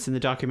parts in the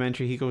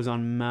documentary, he goes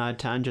on mad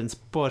tangents,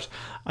 but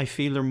I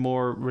feel they're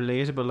more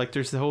relatable. Like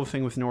there's the whole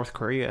thing with North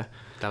Korea.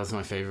 That was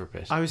my favourite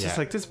bit. I was just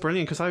like, this is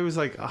brilliant, because I was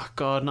like, oh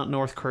god, not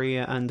North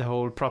Korea and the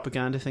whole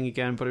propaganda thing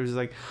again. But it was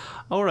like,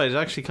 alright, it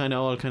actually kind of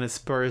all kind of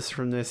spurs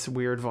from this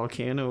weird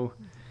volcano.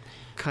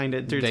 Kind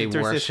of, there's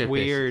this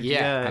weird,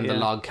 and the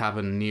log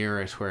cabin near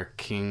it where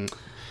Kim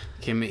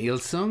Il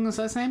Sung, is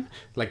that his name?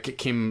 Like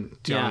Kim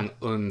Jong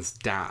Un's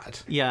dad.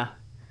 Yeah.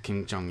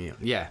 Kim Jong Il.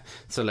 Yeah.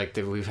 So like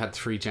we've had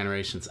 3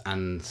 generations,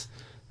 and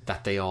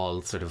that they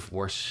all sort of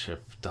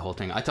worship the whole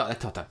thing. I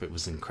thought that bit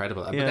was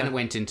incredible. But then it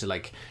went into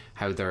like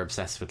how they're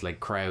obsessed with like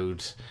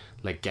crowd,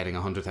 like getting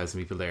 100,000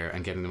 people there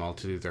and getting them all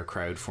to do their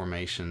crowd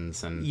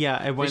formations, and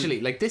visually,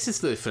 like this is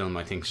the film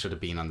I think should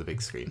have been on the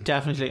big screen.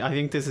 Definitely, I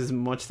think this is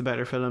much the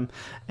better film.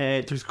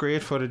 There's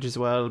great footage as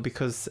well,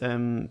 because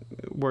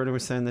Werner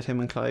was saying that him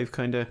and Clive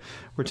kind of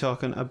were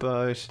talking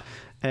about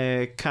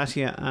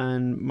Katia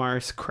and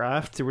Mars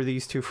Kraft. There were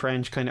these two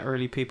French kind of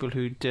early people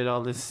who did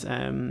all this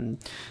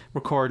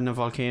recording of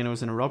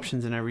volcanoes and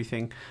eruptions and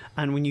everything.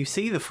 And when you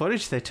see the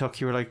footage they took,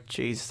 you were like,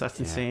 Jesus, that's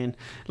insane.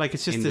 Like,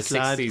 it's just in this the 60s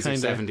lad or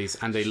kind 70s,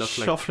 and they look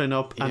shuffling like,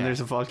 up, and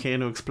there's a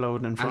volcano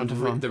exploding in front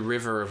of him. The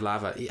river of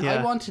lava.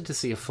 I wanted to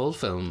see a full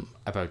film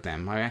about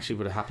them. I actually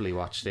would have happily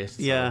watched it.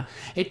 So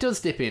it does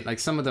dip in, like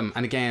some of them,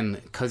 and again,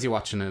 because you're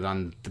watching it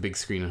on the big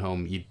screen at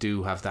home, you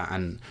do have that,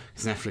 and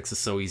because Netflix is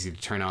so easy to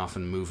turn off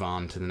and move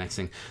on to the next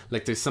thing.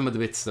 Like, there's some of the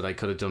bits that I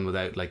could have done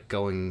without, like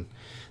going.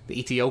 The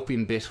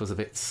Ethiopian bit was a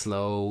bit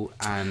slow,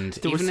 and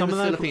there even some in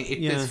the of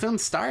Philippines, the film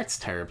starts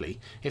terribly.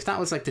 If that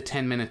was like the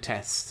 10-minute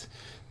test,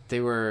 they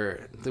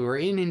were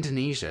in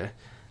Indonesia,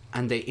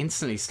 and they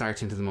instantly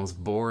start into the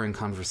most boring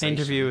conversation.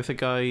 Interview with a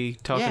guy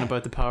talking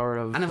about the power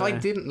of. And if I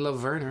didn't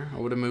love Werner, I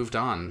would have moved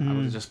on.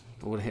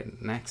 I would have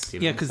hit next.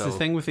 Yeah, because the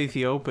thing with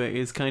Ethiopia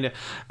is kind of,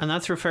 and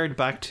that's referred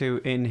back to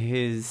in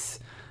his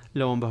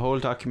Lo and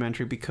Behold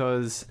documentary,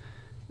 because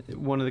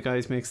one of the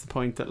guys makes the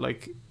point that,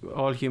 like,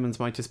 all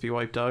humans might just be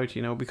wiped out,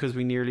 you know, because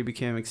we nearly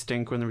became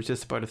extinct when there was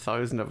just about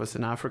 1,000 of us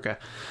in Africa.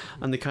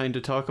 And they kind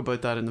of talk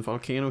about that in the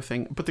volcano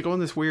thing, but they go on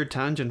this weird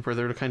tangent where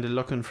they're kind of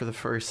looking for the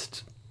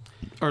first,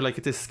 or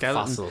like this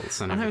skeleton,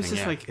 fossils and I was everything,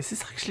 just like, is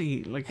this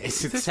actually like,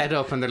 is it set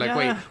up? And they're like,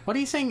 wait, what are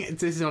you saying?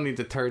 This is only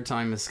the third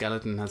time a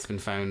skeleton has been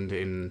found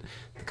in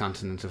the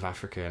continent of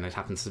Africa, and it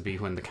happens to be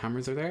when the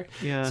cameras are there.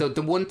 So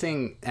the one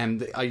thing,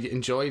 I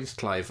enjoyed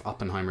Clive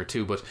Oppenheimer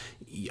too, but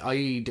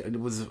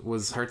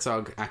was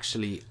Herzog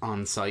actually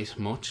on site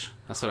much?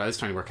 That's what I was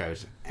trying to work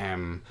out.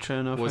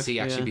 Was he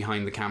actually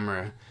behind the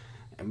camera?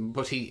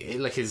 But he,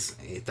 like,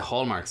 the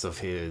hallmarks of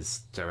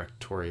his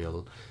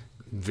directorial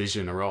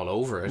vision are all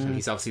over it, and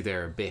he's obviously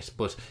there a bit,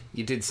 but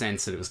you did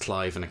sense that it was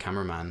Clive and a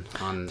cameraman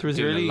on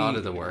doing a lot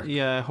of the work.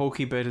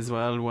 Hokey bit as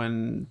well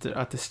when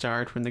at the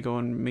start when they go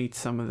and meet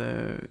some of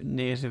the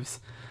natives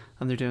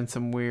and they're doing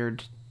some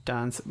weird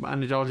dance,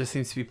 and it all just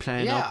seems to be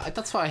playing up.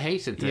 That's why I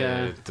hated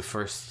the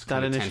first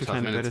that kind of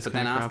 10-12 minutes, but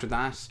then after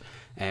that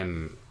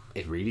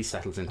it really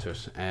settles into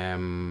it.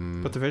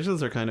 But the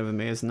visuals are kind of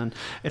amazing, and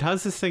it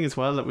has this thing as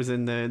well that was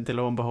in the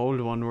Lo and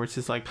Behold one, where it's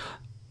just like,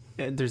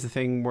 there's a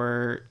thing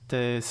where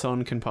the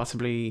sun can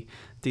possibly,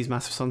 these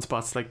massive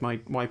sunspots like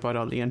might wipe out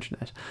all the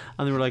internet,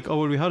 and they were like, oh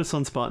well, we had a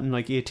sunspot in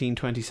like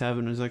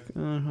 1827. I was like,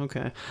 oh,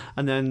 okay.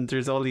 And then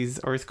there's all these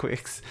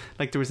earthquakes,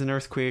 like there was an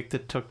earthquake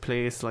that took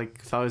place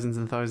like thousands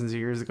and thousands of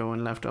years ago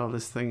and left all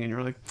this thing, and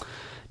you're like,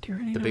 do you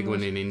really the know big what?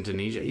 one in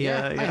Indonesia.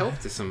 I hope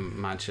there's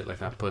some mad shit like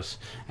that, but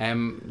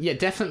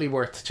definitely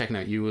worth checking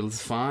out. You will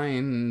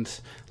find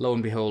Lo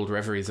and Behold,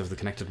 Reveries of the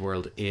Connected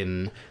World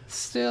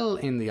still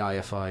in the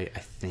IFI, I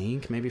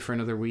think, maybe for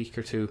another week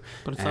or two,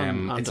 but it's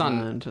on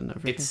demand and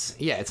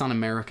everything. It's on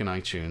American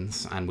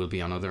iTunes and will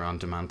be on other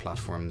on-demand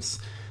platforms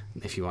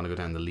if you want to go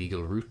down the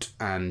legal route.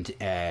 And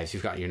if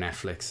you've got your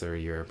Netflix or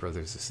your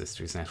brothers or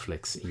sisters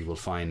Netflix, you will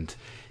find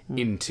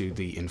Into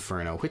the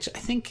Inferno, which I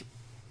think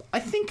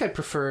I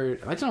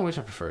preferred. I don't know which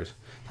I preferred.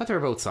 I thought they were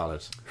both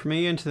solid. For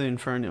me, Into the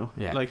Inferno.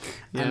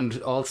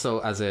 And also,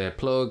 as a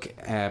plug,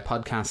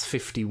 podcast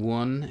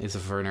 51 is a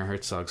Werner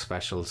Herzog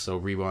special, so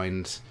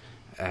rewind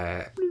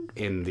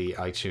in the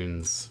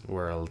iTunes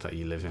world that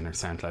you live in, or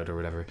SoundCloud or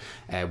whatever.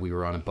 We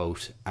were on a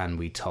boat and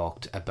we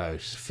talked about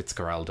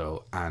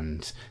Fitzcarraldo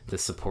and the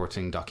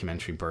supporting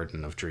documentary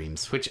Burden of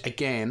Dreams, which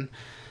again,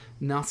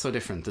 not so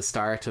different. The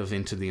start of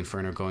Into the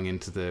Inferno, going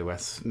into the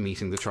West,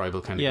 meeting the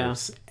tribal kind of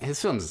groups. His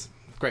films,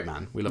 great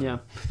man, we love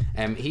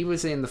him. He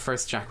was in the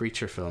first Jack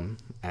Reacher film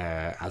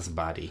as a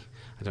baddie.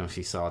 I don't know if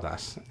you saw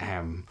that.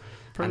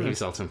 And he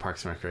was also in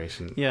Parks and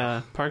Recreation.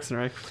 Yeah, Parks and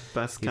Rec,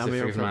 best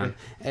cameo man.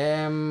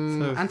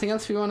 Anything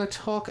else we want to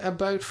talk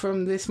about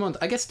from this month?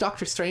 I guess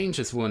Doctor Strange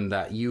is one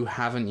that you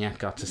haven't yet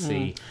got to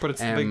see, but it's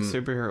the big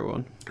superhero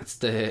one.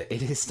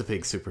 It is the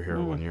big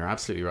superhero one. You're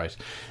absolutely right.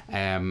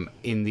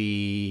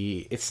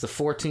 It's the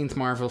 14th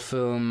Marvel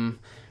film.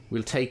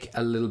 We'll take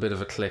a little bit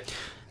of a clip.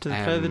 Do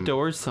they play the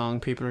Doors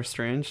song "People Are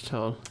Strange" at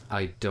all?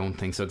 I don't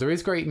think so. There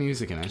is great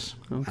music in it,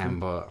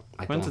 but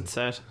when's it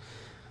set?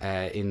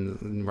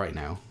 In right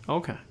now.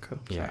 Okay, cool.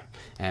 Yeah.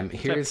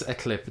 Here's a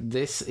clip.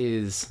 This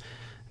is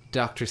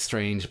Doctor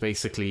Strange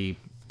basically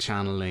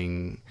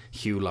channeling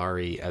Hugh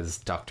Laurie as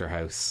Dr.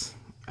 House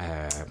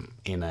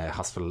in a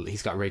hospital.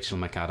 He's got Rachel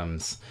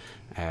McAdams,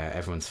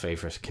 everyone's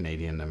favourite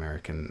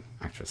Canadian-American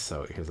actress.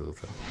 So here's a little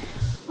clip.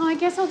 Well, I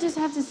guess I'll just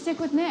have to stick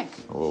with Nick.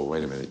 Oh,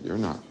 wait a minute. You're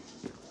not.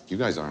 You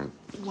guys aren't.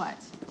 What?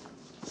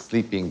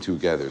 Sleeping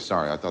together.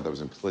 Sorry, I thought that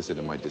was implicit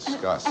in my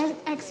disgust.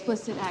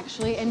 Explicit,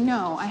 actually. And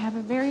no, I have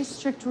a very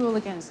strict rule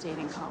against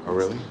dating couples. Oh,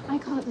 really? I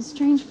call it the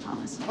Strange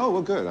policy. Oh,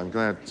 well, good. I'm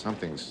glad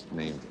something's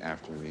named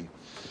after me.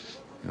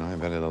 You know, I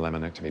invented the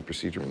laminectomy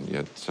procedure, and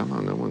yet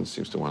somehow no one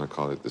seems to want to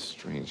call it the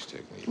Strange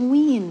technique.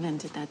 We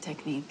invented that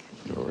technique.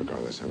 Well,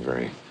 regardless, I'm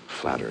very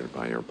flattered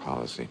by your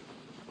policy.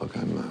 Look,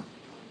 I'm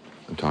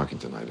talking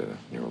tonight at a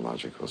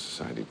neurological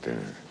society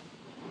dinner.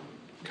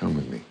 Come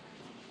with me.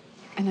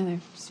 Another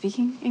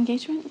speaking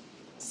engagement?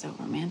 So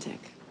romantic.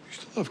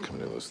 used to love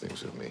coming to those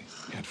things with me.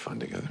 We had fun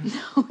together.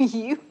 No,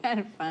 you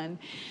had fun.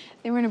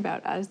 They weren't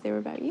about us, they were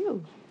about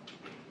you.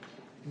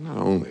 Not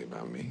only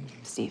about me.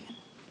 Stephen,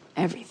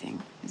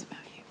 everything is about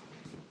you.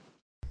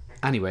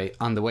 Anyway,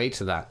 on the way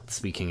to that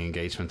speaking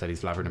engagement that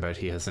he's blabbering about,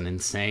 he has an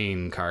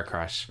insane car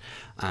crash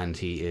and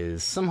he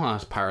is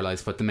somewhat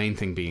paralysed, but the main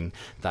thing being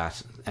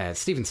that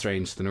Stephen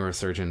Strange, the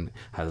neurosurgeon,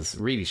 has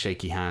really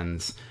shaky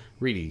hands,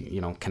 really,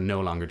 can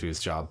no longer do his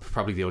job.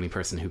 Probably the only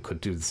person who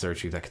could do the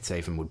surgery that could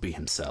save him would be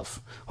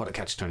himself. What a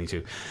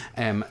catch-22.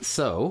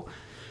 So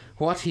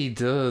what he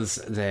does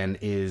then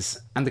is,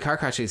 and the car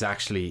crash is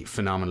actually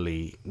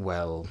phenomenally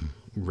well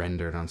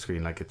rendered on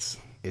screen, like it's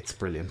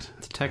brilliant.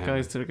 The tech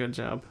guys did a good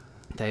job.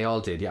 They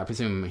all did, yeah. I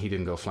presume he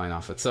didn't go flying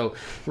off it. So,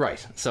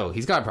 right. So,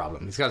 he's got a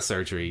problem. He's got a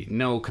surgery.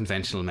 No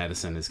conventional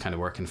medicine is kind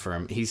of working for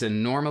him. He's a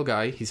normal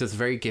guy. He's just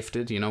very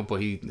gifted, but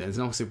there's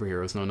no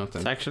superheroes, no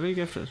nothing. Sexually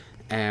gifted?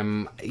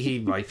 He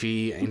might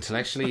be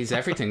intellectually, he's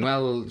everything.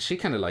 Well, she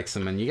kind of likes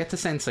him, and you get the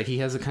sense like he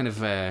has a kind of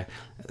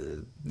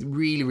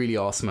really, really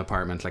awesome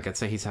apartment. Like, I'd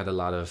say he's had a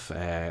lot of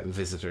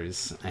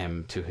visitors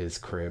to his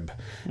crib.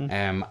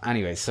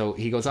 Anyway, so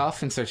he goes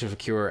off in search of a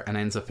cure and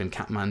ends up in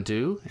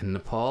Kathmandu in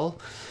Nepal.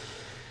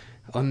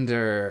 And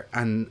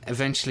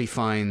eventually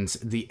finds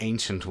the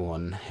Ancient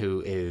One,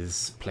 who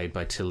is played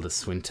by Tilda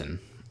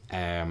Swinton.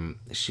 I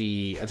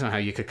don't know how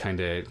you could kind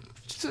of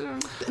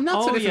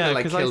not so different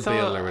like Kill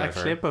Bill or whatever.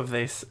 A clip of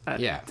this,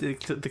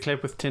 the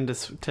clip with Tilda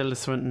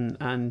Swinton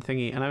and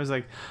thingy, and I was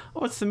like,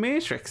 "Oh, it's the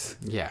Matrix."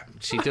 Yeah,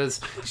 she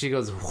does. She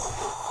goes.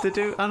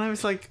 And I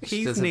was like,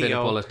 "He's Neo, a bit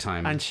of bullet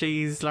time, and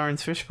she's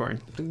Lawrence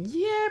Fishburne."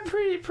 Yeah,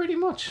 pretty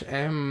much.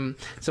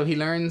 So he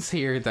learns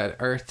here that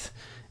Earth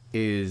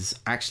is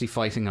actually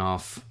fighting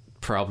off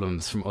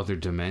problems from other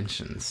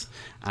dimensions,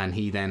 and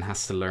he then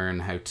has to learn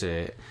how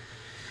to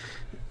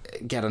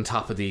get on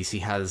top of these. He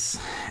has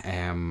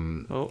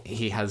it's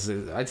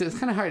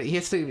kind of hard. He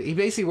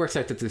basically works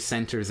out that there's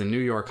centers in New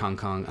York, Hong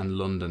Kong and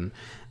London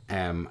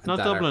not that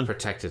Dublin. Are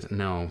protected.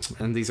 No,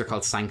 and these are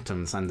called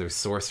sanctums, and there's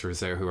sorcerers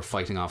there who are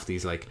fighting off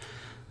these like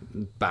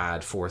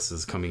bad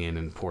forces coming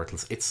in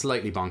portals. It's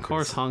slightly bonkers. Of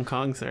course, Hong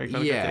Kong's there.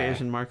 Gotta get the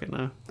Asian market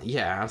now.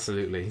 Yeah,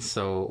 absolutely.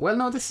 So, well,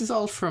 no, this is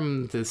all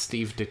from the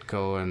Steve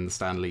Ditko and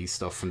Stan Lee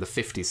stuff from the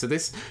 50s. So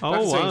this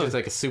is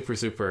like a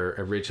super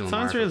original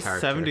Sounds Marvel real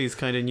character. 70s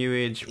kind of new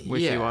age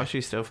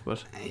wishy-washy stuff,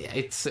 but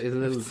it's a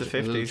little, the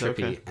 50s,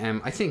 trippy.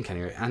 okay. I think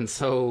anyway. And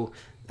so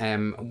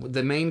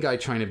the main guy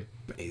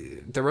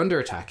they're under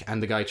attack,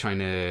 and the guy trying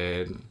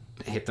to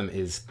hit them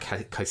is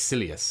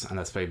Caecilius, and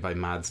that's played by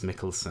Mads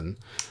Mikkelsen.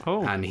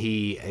 And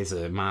he is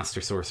a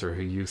master sorcerer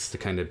who used to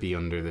kind of be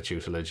under the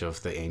tutelage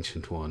of the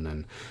Ancient One,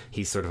 and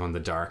he's sort of on the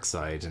dark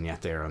side, and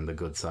yet they're on the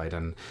good side.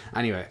 And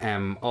anyway,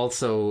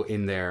 also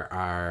in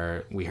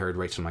there we heard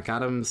Rachel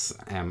McAdams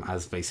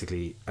as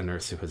basically a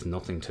nurse who has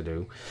nothing to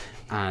do,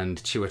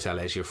 and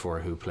Chiwetel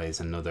Ejiofor, who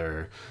plays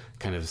another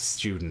kind of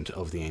student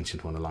of the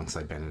Ancient One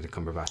alongside Benedict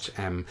Cumberbatch.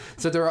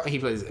 So he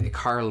plays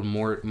Carl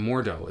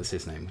Mordo is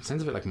his name. It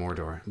sounds a bit like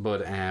Mordor,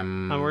 but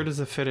and where does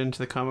it fit into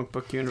the comic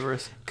book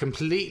universe?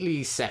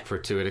 Completely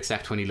separate to it,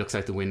 except when he looks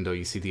out the window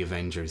you see the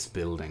Avengers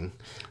building.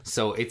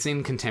 So it's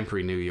in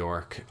contemporary New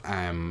York.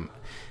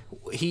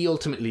 He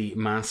ultimately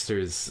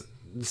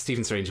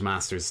Stephen Strange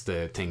masters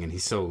the thing, and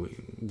he's so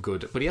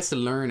good, but he has to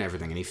learn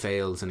everything, and he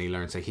fails, and he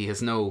learns like he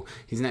hasn't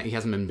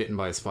been bitten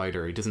by a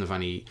spider, he doesn't have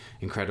any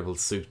incredible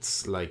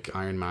suits like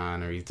Iron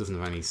Man, or he doesn't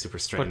have any super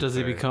strength. But does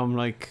he become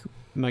like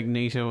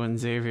Magneto and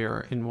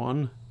Xavier in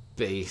one?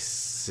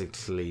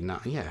 Basically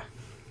not. Yeah.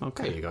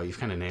 Okay. There you go. You've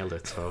kind of nailed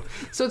it. So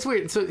it's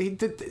weird. So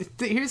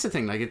here's the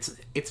thing. Like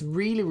it's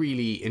really,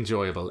 really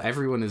enjoyable.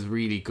 Everyone is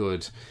really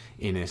good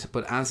in it.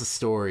 But as a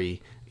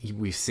story,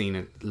 we've seen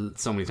it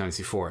so many times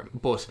before.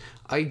 But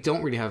I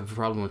don't really have a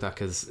problem with that,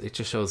 because it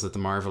just shows that the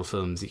Marvel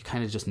films, you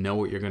kind of just know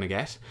what you're going to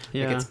get.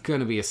 Yeah. Like, it's going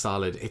to be a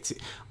solid.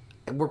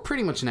 We're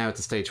pretty much now at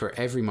the stage where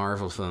every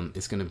Marvel film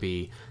is going to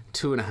be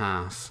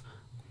 2.5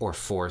 or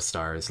 4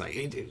 stars,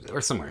 or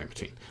somewhere in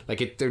between.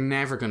 Like they're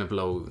never going to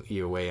blow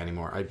you away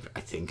anymore. I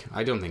think.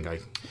 I don't think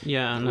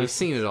we've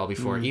seen it all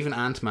before. Even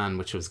Ant-Man,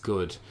 which was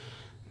good,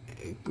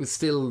 it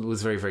still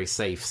was very, very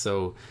safe.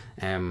 So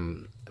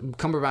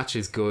Cumberbatch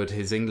is good.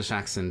 His English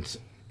accent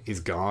is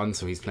gone,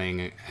 so he's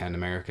playing an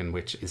American,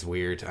 which is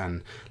weird.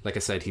 And like I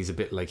said, he's a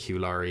bit like Hugh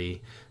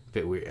Laurie, a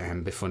bit weird, a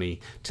bit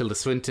funny. Tilda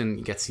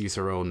Swinton gets to use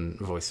her own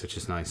voice, which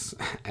is nice.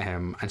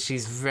 And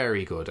she's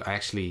very good. I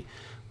actually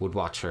would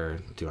watch her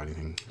do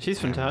anything. She's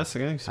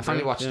fantastic. I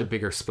finally watched A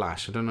Bigger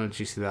Splash. I don't know, did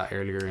you see that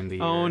earlier in the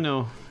year? Oh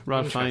no,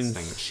 Ralph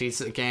Fiennes.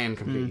 She's again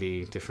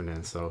completely different in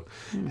it. So,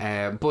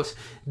 but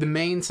the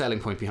main selling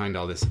point behind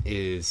all this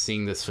is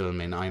seeing this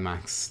film in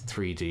IMAX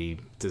 3D.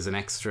 There's an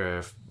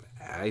extra,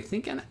 I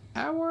think, an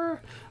hour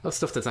of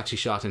stuff that's actually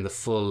shot in the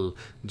full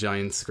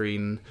giant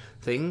screen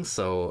thing.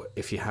 So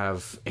if you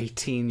have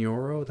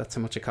 €18, that's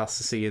how much it costs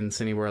to see in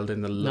Cineworld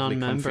in the lovely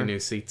comfy new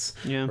seats.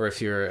 Yeah. Or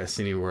if you're a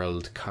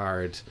Cineworld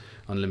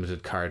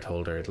unlimited card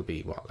holder, it'll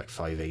be like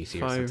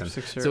 $5.80 or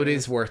something. €6. So it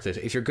is worth it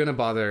if you're going to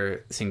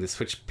bother seeing this,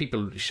 which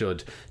people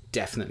should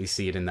definitely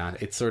see it in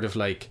that. It's sort of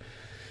like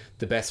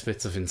the best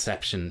bits of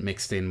Inception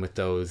mixed in with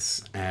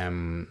those.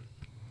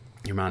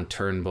 Your man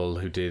Turnbull,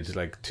 who did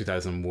like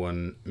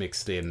 2001,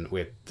 mixed in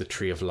with The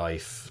Tree of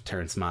Life,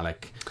 Terrence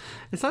Malick.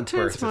 Is that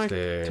Terrence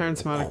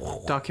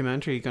Malick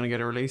documentary going to get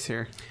a release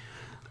here?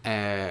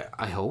 I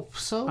hope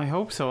so. I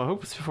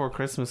hope it's before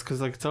Christmas,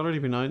 because like it's already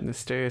been out in the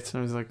States, and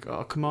I was like,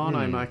 oh come on,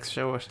 IMAX,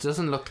 show it.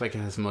 Doesn't look like it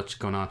has much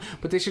going on,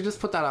 but they should just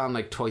put that on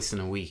like twice in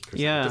a week or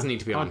something. It doesn't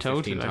need to be on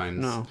 15 times.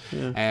 No.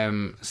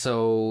 Yeah.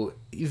 So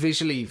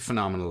visually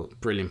phenomenal,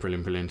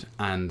 brilliant,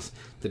 and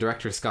the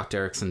director Scott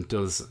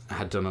Derrickson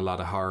had done a lot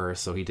of horror,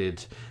 so he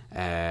did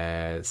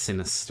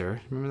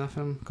Sinister. Remember that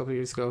film a couple of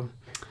years ago?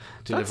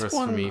 That's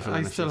one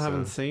I still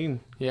haven't seen.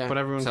 Yeah, but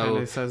everyone kind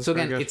of says. So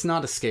again, it's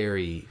not a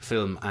scary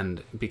film,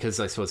 and because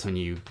I suppose when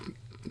you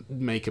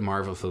make a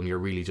Marvel film, you're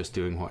really just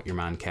doing what your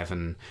man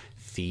Kevin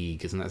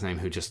Feige, isn't that his name,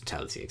 who just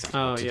tells you exactly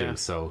what to do.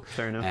 So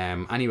fair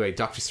enough. Anyway,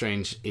 Doctor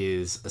Strange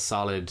is a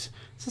solid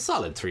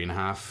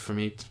 3.5 for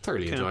me.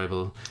 Thoroughly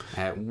enjoyable.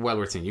 Well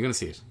worth seeing. You're going to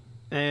see it.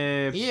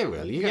 Yeah,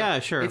 well,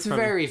 sure. It's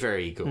probably. very,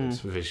 very good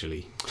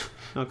visually.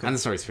 Okay. And the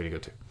story's pretty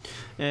good too.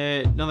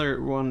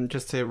 Another one,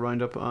 just to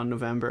round up on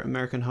November,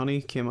 American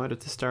Honey came out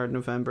at the start of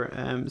November.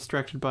 It's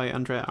directed by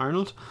Andrea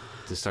Arnold.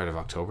 The start of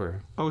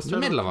October. Oh, the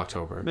middle of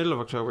October. Middle of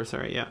October,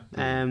 sorry, yeah.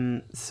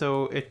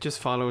 So it just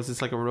follows,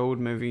 it's like a road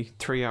movie,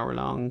 3 hour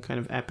long, kind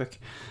of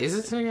epic. Is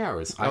it 3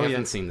 hours? I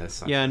haven't seen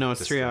this. No,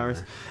 it's 3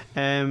 hours.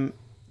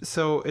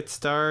 So it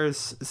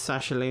stars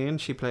Sasha Lane,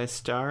 she plays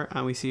Star,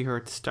 and we see her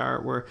at the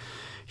start where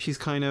she's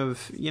kind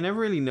of, you never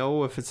really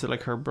know if it's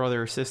like her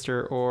brother or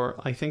sister, or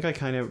I think I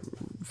kind of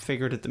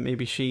figured it that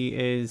maybe she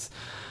is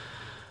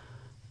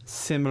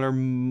similar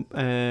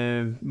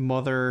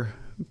mother,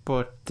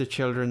 but the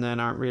children then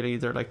aren't really,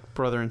 they're like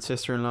brother and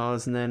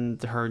sister-in-laws, and then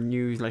her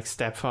new like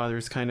stepfather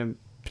is kind of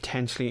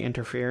potentially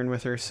interfering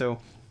with her. So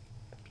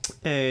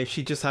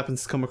she just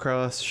happens to come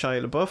across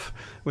Shia LaBeouf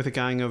with a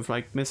gang of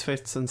like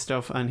misfits and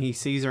stuff, and he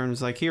sees her and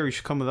is like, here, you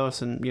should come with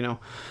us, and you know,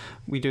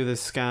 we do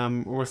this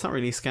scam, or it's not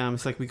really a scam,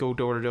 it's like we go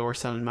door to door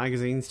selling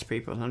magazines to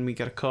people, and we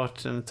get a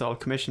cut, and it's all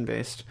commission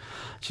based.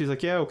 She's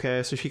like, yeah,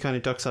 okay. So she kind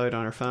of ducks out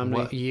on her family.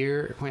 What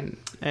year? When?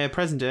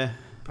 Present day,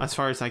 as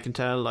far as I can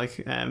tell.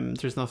 Like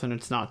there's nothing,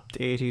 it's not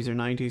 80s or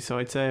 90s, so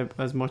I'd say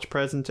as much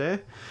present day.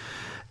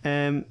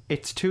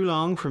 It's too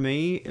long for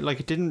me. Like,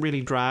 it didn't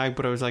really drag,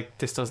 but I was like,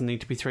 this doesn't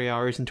need to be 3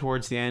 hours. And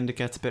towards the end it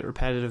gets a bit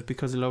repetitive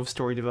because a love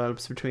story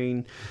develops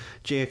between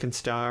Jake and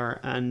Star,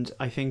 and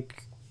I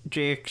think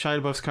Jake,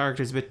 Shia LaBeouf's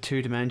character, is a bit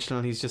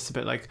two-dimensional. He's just a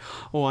bit like,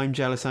 oh, I'm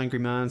jealous angry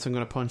man, so I'm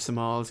going to punch them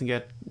all and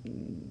get,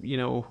 you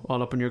know,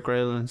 all up on your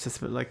grill. And it's just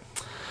a bit like,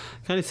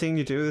 kind of seeing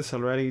you do this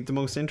already. The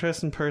most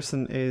interesting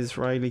person is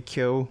Riley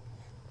Keough,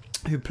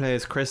 who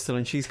plays Crystal,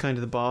 and she's kind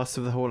of the boss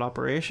of the whole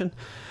operation.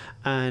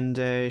 And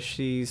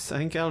she's, I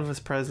think,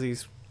 Elvis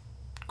Presley's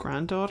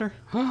granddaughter,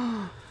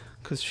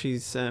 because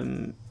she's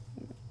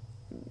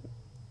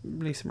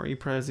Lisa Marie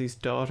Presley's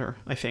daughter,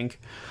 I think.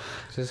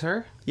 Is this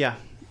her? Yeah.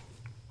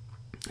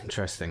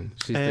 Interesting.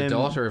 She's the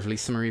daughter of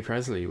Lisa Marie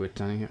Presley with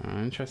Danny.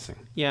 Interesting.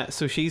 Yeah,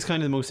 so she's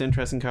kind of the most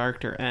interesting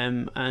character,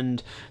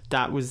 and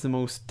that was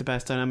the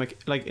best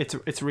dynamic. Like,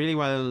 it's really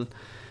well.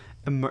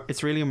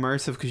 It's really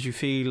immersive because you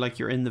feel like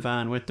you're in the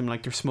van with them,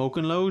 like they're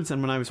smoking loads,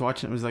 and when I was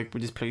watching it, I was like,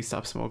 would you please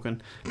stop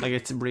smoking? Like,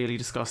 it's really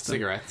disgusting.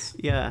 Cigarettes.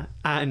 Yeah,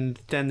 and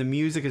then the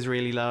music is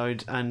really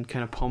loud and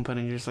kind of pumping,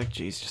 and you're just like,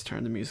 geez, just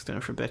turn the music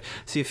down for a bit.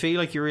 So you feel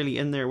like you're really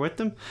in there with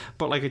them,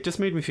 but like, it just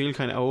made me feel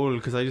kind of old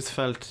because I just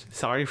felt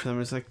sorry for them. I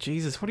was like,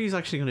 Jesus, what are you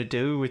actually going to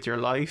do with your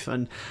life?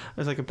 And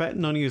I was like, I bet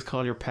none of you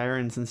call your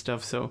parents and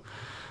stuff. So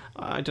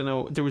I don't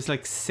know, there was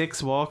like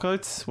 6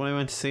 walkouts when I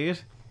went to see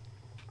it,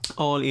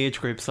 all age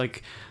groups,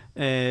 like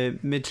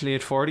mid to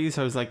late 40s.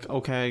 I was like,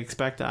 okay, I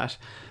expect that.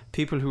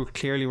 People who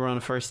clearly were on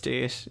a first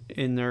date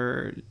in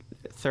their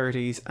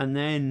 30s, and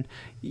then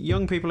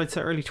young people, I'd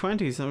say early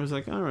 20s. I was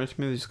like, alright,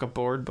 maybe they just got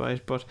bored by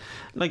it. But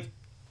like,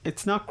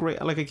 it's not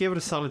great. Like, I gave it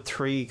a solid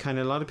 3. Kind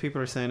of, a lot of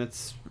people are saying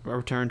it's a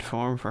return to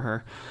form for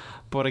her,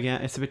 but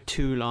again, it's a bit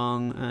too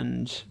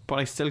long. But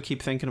I still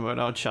keep thinking about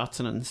odd shots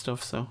in it and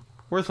stuff, so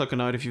worth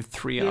looking out if you have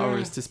 3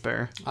 hours to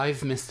spare.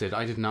 I've missed it.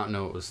 I did not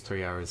know it was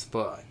 3 hours,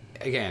 but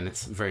again,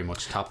 it's very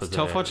much top of the list.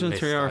 Tough watching a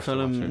 3 hour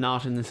film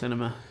not in the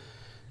cinema.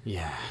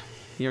 Yeah,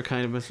 you're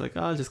kind of just like,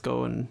 I'll just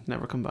go and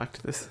never come back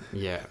to this.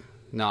 Yeah,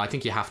 no, I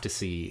think you have to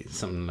see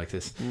something like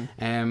this.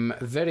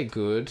 Very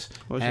good.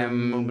 What's your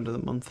moment of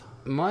the month?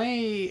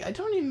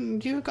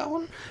 You got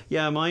one?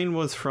 Yeah, mine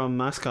was from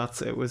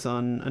Mascots. It was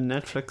on a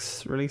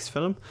Netflix released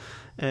film.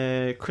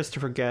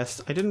 Christopher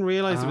Guest. I didn't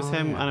realise it was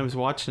him, and I was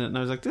watching it and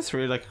I was like, this is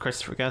really like a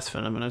Christopher Guest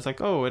film, and I was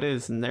like, oh, it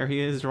is, and there he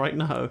is right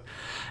now.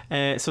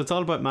 So it's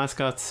all about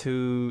mascots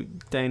who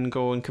then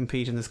go and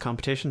compete in this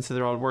competition, so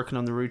they're all working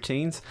on the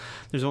routines.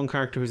 There's one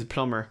character who's a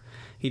plumber.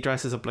 He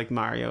dresses up like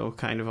Mario,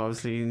 kind of,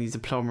 obviously, and he's a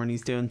plumber, and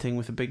he's doing a thing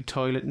with a big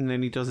toilet, and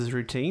then he does his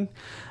routine,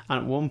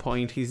 and at one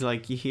point he's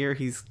like, you hear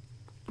he's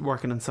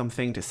working on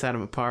something to set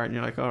him apart, and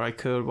you're like, alright,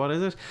 cool, what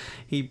is it?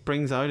 He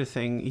brings out a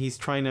thing, he's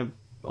trying to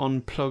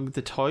unplug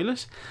the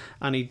toilet,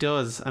 and he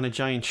does, and a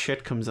giant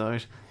shit comes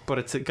out, but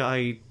it's a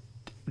guy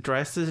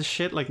dressed as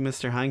shit like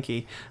Mr.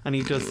 Hanky, and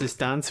he does this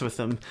dance with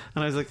them,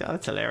 and I was like, oh,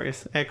 that's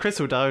hilarious. Chris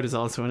O'Dowd is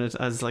also in it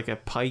as like a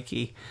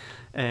pikey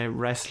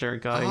wrestler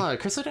guy. Oh,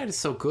 Chris O'Dowd is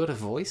so good at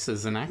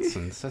voices and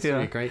accents. That's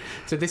really great.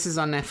 So this is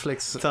on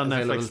Netflix. It's on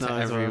available Netflix to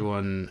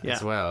everyone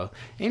as well.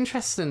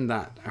 Interesting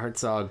that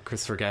Herzog,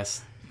 Christopher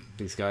Guest,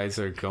 these guys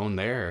are going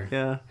there.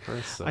 Yeah.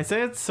 First, so. I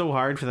say it's so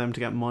hard for them to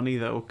get money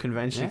though,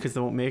 conventionally, because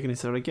they won't make any.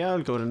 So they're like, yeah,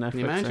 I'll go to Netflix.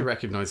 The amount of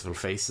recognisable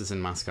faces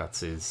in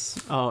Mascots is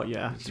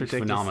it's ridiculous.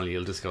 Phenomenal.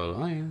 You'll just go,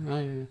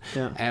 oh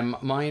yeah.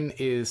 Mine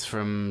is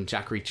from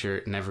Jack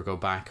Reacher, Never Go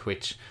Back,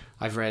 which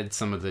I've read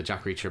some of the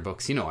Jack Reacher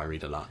books. You know I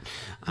read a lot.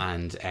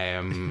 And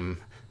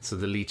so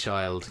the Lee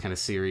Child kind of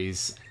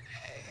series.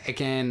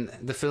 Again,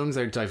 the films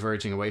are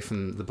diverging away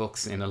from the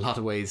books in a lot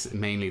of ways,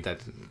 mainly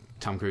that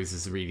Tom Cruise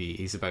is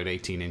he's about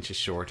 18 inches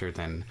shorter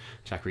than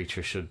Jack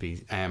Reacher should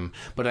be.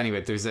 But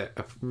anyway, there's a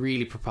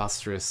really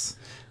preposterous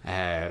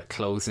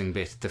closing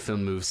bit. The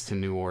film moves to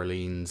New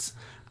Orleans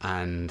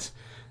and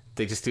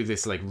they just do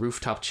this like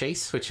rooftop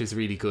chase, which is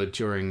really good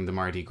during the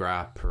Mardi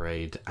Gras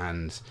parade,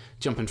 and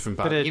jumping from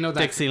you know, that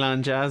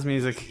Dixieland jazz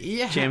music,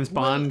 James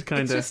Bond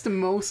kind of. It's just the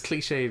most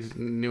cliched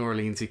New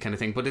Orleansy kind of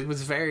thing, but it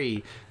was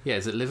very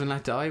is it Live and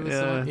Let Die? Was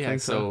I think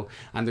so.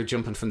 And they're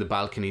jumping from the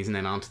balconies and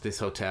then onto this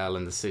hotel,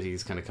 and the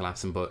city's kind of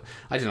collapsing. But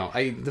I don't know.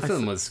 The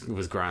film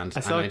was grand.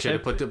 I enjoyed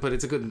it, but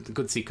it's a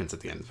good sequence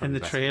at the end. In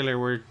the trailer,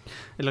 where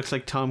it looks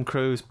like Tom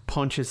Cruise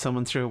punches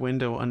someone through a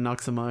window and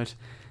knocks him out.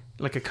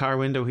 Like a car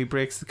window, he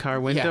breaks the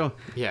car window.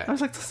 Yeah. I was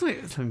like, that's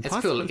impossible.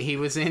 It's cool. He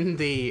was in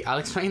I'll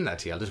explain that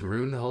to you, I'll just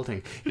ruin the whole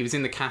thing. He was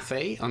in the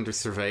cafe under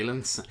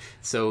surveillance,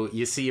 so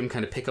you see him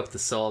kind of pick up the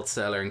salt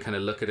cellar and kind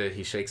of look at it.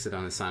 He shakes it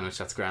on his sandwich,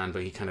 that's grand,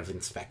 but he kind of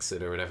inspects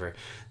it or whatever.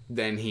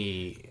 Then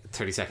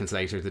 30 seconds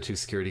later, the two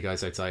security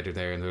guys outside are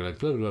there and they're like,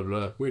 blah blah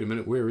blah, wait a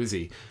minute, where is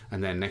he?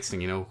 And then next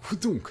thing you know,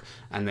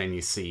 and then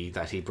you see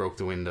that he broke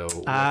the window with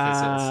his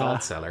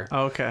salt cellar.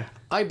 Okay.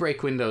 I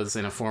break windows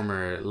in a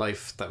former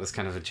life. That was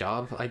kind of a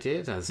job I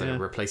did as a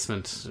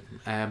replacement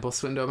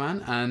bus window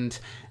man, and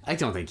I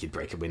don't think you'd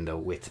break a window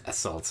with a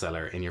salt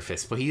cellar in your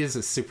fist, but he is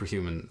a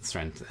superhuman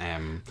strength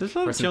there's a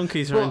lot of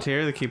junkies around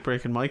here that keep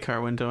breaking my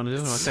car window, and I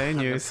don't know what they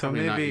knew, so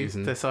maybe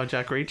they saw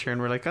Jack Reacher and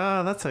were like,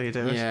 that's how you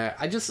do it. Yeah,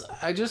 I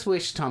just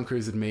wish Tom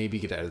Cruise would maybe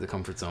get out of the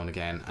comfort zone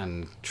again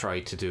and try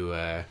to do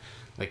I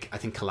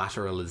think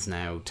Collateral is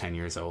now 10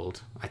 years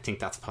old. I think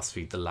that's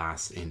possibly the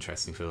last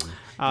interesting film.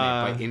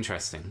 By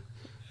interesting.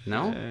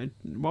 No?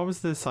 What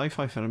was the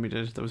sci-fi film he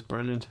did that was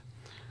brilliant?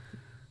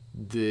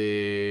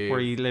 Where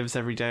he lives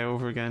every day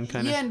over again,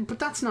 kind of. Yeah, but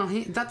that's not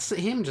him. That's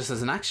him just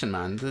as an action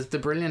man. The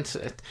brilliant.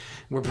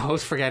 We're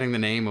both forgetting the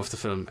name of the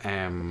film.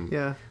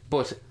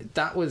 But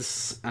that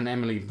was an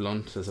Emily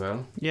Blunt as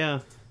well. Yeah.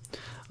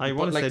 I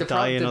want to say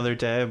Die Another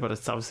Day, but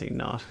it's obviously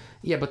not.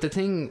 Yeah, but the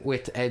thing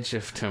with Edge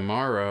of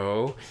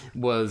Tomorrow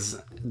was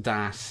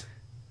that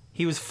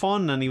he was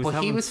fun and he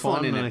was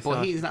fun in it,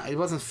 but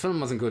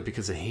film wasn't good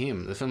because of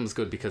him. The film was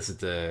good because of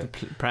the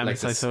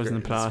premise, I suppose, and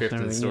the plot, script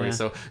and the story.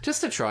 So just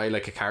to try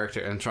like a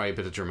character and try a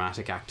bit of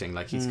dramatic acting,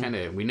 like he's kind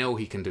of, we know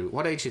he can do.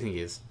 What age do you think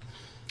he is?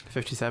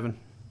 57.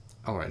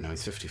 Oh right, no,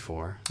 he's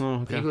 54. Oh,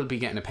 okay. He will be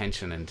getting a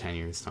pension in 10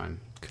 years' time.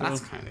 Cool.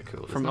 That's kind of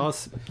cool. From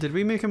us, did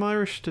we make him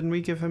Irish? Didn't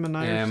we give him an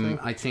Irish thing?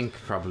 I think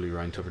probably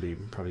Ryan Tuberty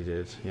probably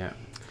did. Yeah.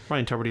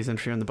 Ryan Tuberty's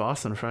interviewing the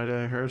boss on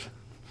Friday, I heard.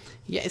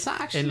 Yeah, is that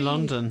actually in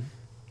London?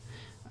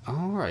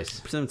 Oh right.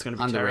 I presume it's going to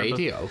be on terrible. The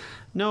radio.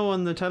 No,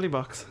 on the telly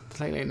box.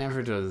 Late Late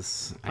never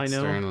does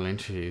external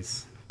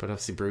interviews, but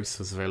obviously Bruce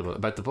was available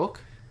about the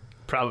book.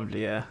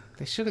 Probably, yeah.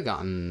 They should have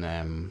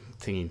gotten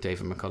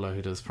David McCullough,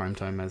 who does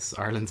Primetime, as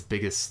Ireland's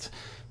biggest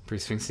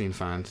Bruce Springsteen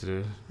fan, to do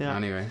it. Yeah.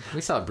 Anyway,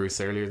 we saw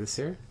Bruce earlier this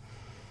year.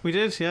 We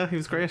did, yeah. He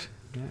was great.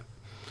 Yeah.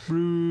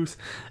 Bruce.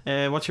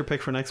 What's your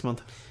pick for next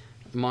month?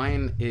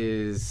 Mine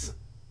is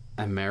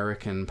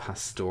American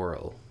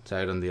Pastoral. It's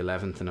out on the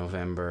 11th of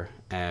November.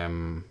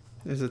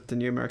 Is it the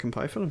new American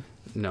Pie film?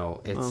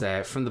 No,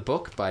 it's from the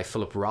book by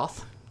Philip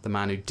Roth, the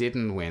man who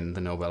didn't win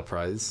the Nobel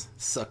Prize.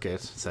 Suck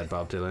it, said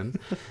Bob Dylan.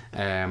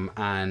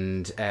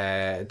 And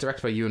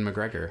directed by Ewan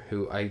McGregor,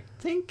 who I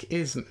think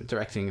is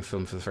directing a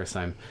film for the first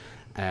time.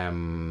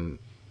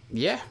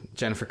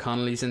 Jennifer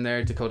Connelly's in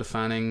there, Dakota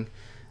Fanning.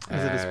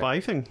 Is it a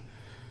spy thing?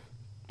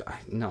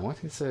 No,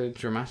 it's a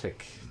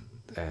dramatic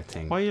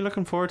thing. Why are you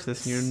looking forward to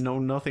this and you know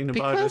nothing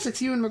about it? Because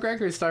it's Ewan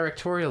McGregor's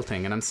directorial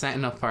thing and I'm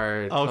setting up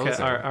our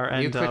closer. Our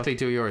end. You quickly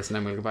do yours and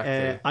then we'll go back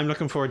to I'm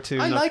looking forward to...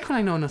 I like when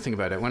I know nothing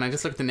about it, when I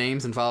just look at the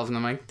names involved and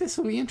I'm like, this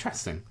will be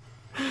interesting.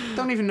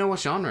 Don't even know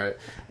what genre.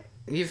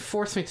 You've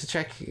forced me to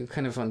check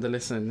kind of on the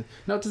list. And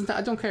no, it doesn't.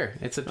 I don't care.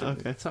 It's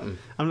something.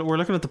 We're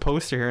looking at the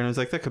poster here and I was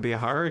like, that could be a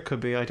horror, it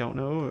could be, I don't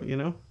know, you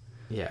know?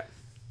 Yeah.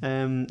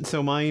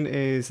 So mine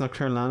is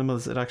Nocturnal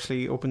Animals. It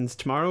actually opens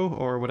tomorrow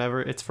or whatever.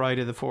 It's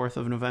Friday the 4th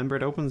of November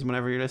it opens,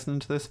 whenever you're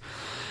listening to this.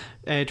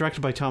 Directed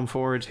by Tom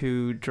Ford,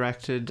 who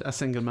directed A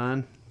Single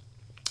Man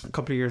a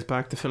couple of years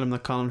back, the film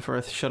that Colin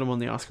Firth should have won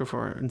the Oscar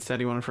for.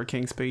 Instead he won it for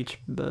King's Speech.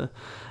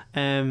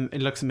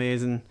 It looks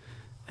amazing.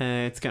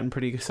 It's getting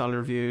pretty solid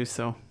reviews,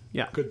 so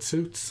yeah. Good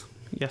suits.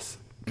 Yes.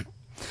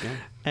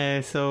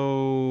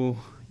 So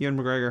Ewan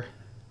McGregor.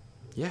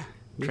 Yeah.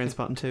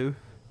 Trainspotting 2.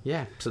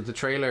 Yeah. So the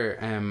trailer,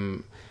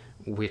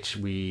 which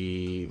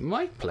we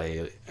might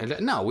play.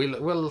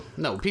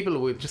 No, people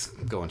will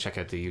just go and check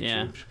out the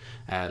YouTube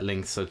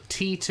link. So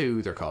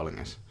T2, they're calling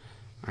it,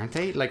 aren't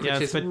they? Like,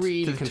 which is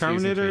really confusing.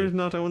 Terminator is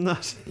not on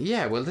that.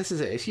 Yeah, well, this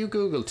is it. If you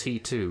Google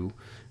T2,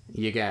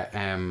 you get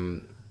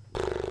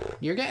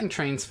you're getting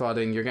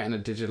Trainspotting, you're getting a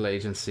digital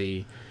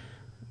agency,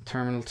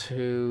 Terminal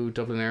 2,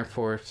 Dublin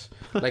Airport.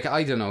 Like,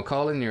 I don't know,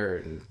 call in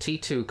your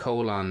T2 :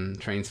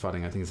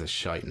 Trainspotting, I think is a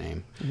shite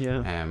name.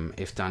 Yeah.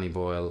 If Danny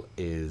Boyle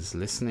is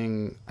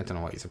listening, I don't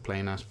know what he's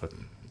playing at, but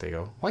there you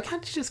go. Why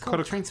can't you just call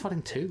it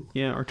Trainspotting 2?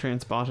 Yeah, or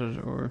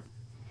Trainspotted, or...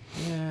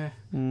 Yeah.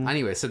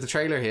 Anyway, so the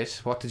trailer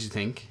hit. What did you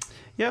think?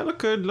 Yeah, it looked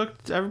good.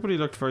 Everybody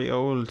looked very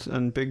old,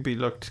 and Bigby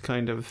looked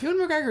kind of... Ewan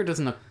McGregor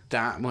doesn't look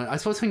that much. I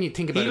suppose when you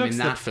think about him in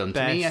that film,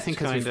 to me, I think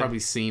because we've probably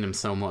seen him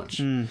so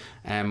much.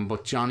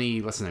 But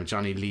Johnny, what's his name?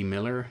 Johnny Lee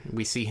Miller.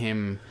 We see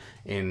him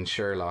in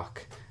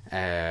Sherlock,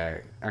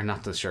 or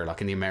not the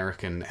Sherlock, in the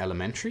American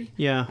Elementary.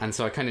 Yeah. And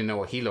so I kind of know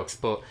what he looks.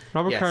 But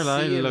Robert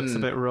Carlyle looks a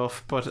bit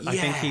rough, but I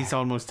think he's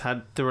almost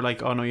had... They were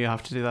like, oh no, you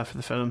have to do that for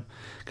the film.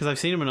 Because I've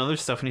seen him in other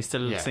stuff, and he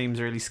still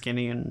seems really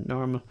skinny and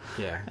normal.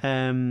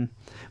 Yeah.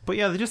 But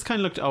yeah, they just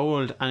kind of looked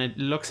old, and it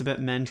looks a bit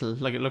mental.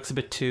 Like, it looks a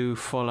bit too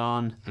full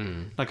on.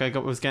 Like, I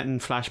was getting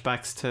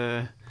flashbacks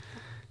to...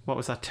 What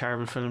was that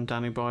terrible film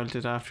Danny Boyle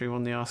did after he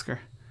won the Oscar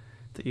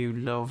that you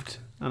loved?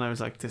 And I was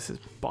like, this is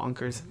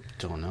bonkers.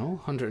 Don't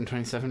know.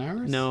 127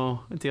 Hours?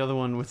 No, the other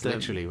one with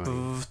literally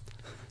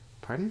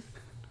pardon?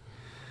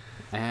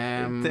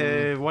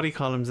 The what do you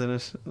call him's in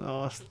it?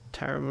 Oh, it's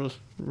terrible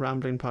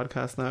rambling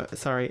podcast now.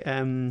 Sorry.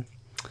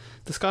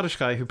 The Scottish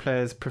guy who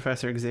plays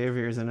Professor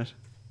Xavier's in it.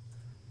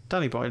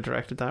 Danny Boyle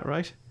directed that,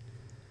 right?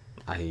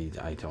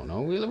 I don't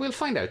know. We'll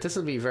find out. This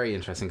will be very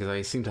interesting because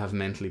I seem to have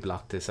mentally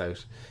blocked this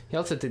out. He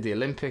also did the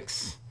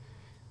Olympics.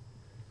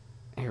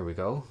 Here we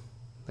go.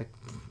 Like,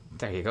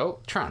 there you go.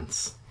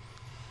 Trance.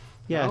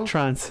 Yeah, no?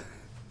 Trance.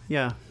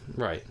 Yeah.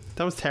 Right.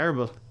 That was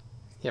terrible.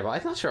 Yeah, but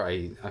I'm not sure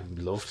I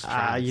loved Trance.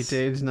 Ah, you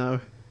did, no.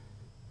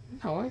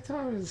 No, I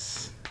thought it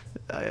was...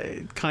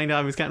 Kind of,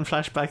 I was getting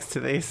flashbacks to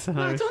this.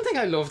 No, I don't think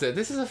I loved it.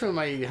 This is a film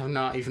I have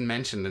not even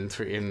mentioned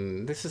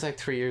this is like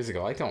 3 years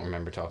ago. I don't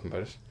remember talking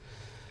about it.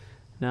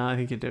 No, I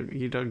think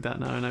you dug that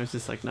now, and I was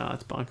just like, no,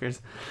 it's bonkers.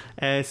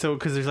 So,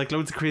 because there's like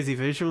loads of crazy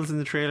visuals in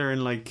the trailer,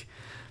 and like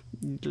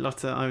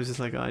lots of, I was just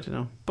like, I don't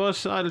know.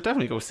 But I'll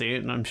definitely go see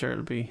it, and I'm sure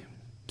it'll be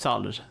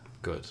solid.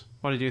 Good.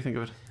 What did you think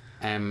of it?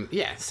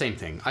 Yeah, same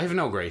thing. I have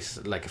no great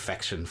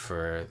affection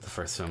for the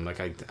first film. Like,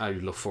 I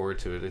look forward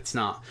to it. It's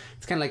kind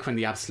of like when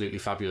the Absolutely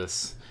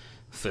Fabulous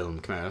film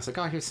came out. I was like,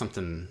 oh, here's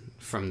something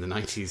from the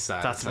 90s.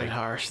 That's a bit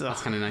harsh, though.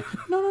 That's kind of nice.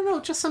 No,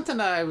 just something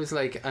that I was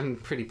like, I'm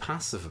pretty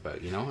passive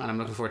about, you know, and I'm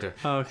looking forward to it.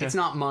 Oh, okay. It's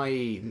not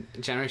my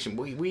generation.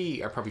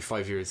 We are probably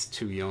 5 years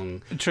too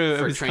young. True,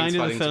 for it was kind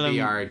of the film to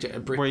be our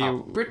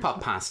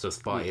Britpop passed us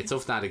by. It's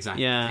of that exact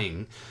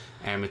thing.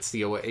 It's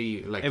the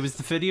like, it was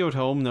the video at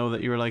home though that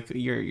you were like,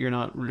 you're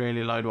not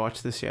really allowed to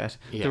watch this yet.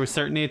 There were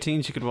certain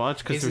 18s you could watch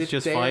because there was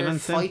just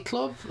violence. Fight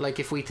Club, like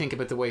if we think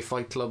about the way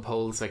Fight Club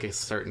holds like a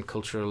certain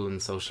cultural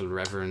and social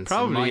reverence,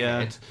 probably in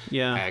my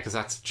head, because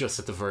that's just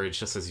at the verge,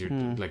 just as you're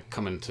like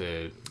coming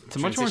to it's a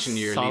much more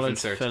solid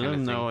film, kind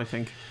of though. I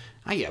think.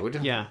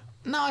 Yeah.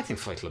 No, I think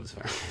Fight Club's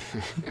fair.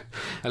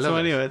 I love so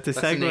anyway, it. That's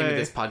the name of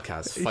this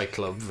podcast: Fight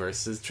Club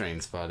versus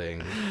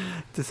Trainspotting.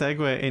 To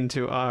segue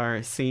into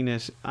our Seen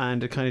It,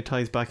 and it kind of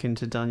ties back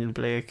into Daniel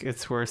Blake.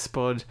 It's where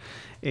Spud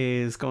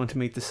is going to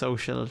meet The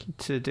Social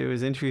to do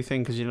his interview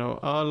thing because, you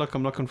know, oh look,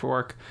 I'm looking for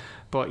work,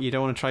 but you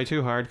don't want to try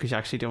too hard because you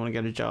actually don't want to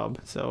get a job.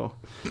 So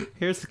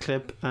here's the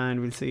clip,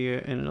 and we'll see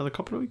you in another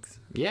couple of weeks.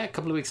 Yeah, a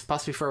couple of weeks,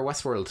 possibly for a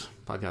Westworld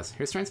podcast.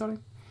 Here's Trainspotting.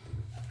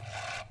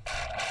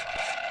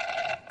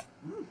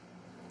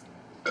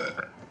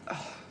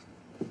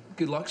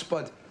 Good luck,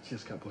 Spud.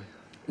 Cheers, Catboy.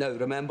 Now,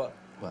 remember,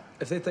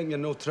 if they think you're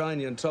no trying,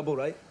 you're in trouble,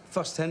 right?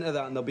 First hint of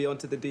that and they'll be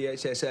onto the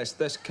DHSS.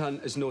 This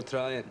cunt is no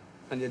trying.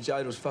 And your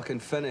gyro's fucking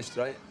finished,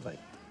 right? Right.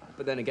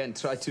 But then again,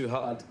 try too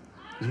hard.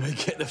 You might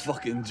get the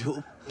fucking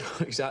job.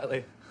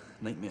 Exactly.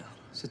 Nightmare.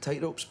 It's a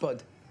tightrope,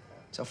 Spud.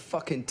 It's a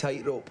fucking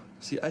tightrope.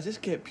 See, I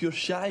just get pure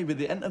shy with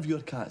the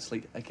interviewer cats.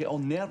 Like, I get all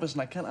nervous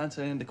and I can't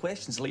answer any of the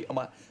questions. Like, I'm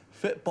a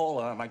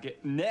footballer and I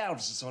get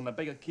nerves on a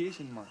big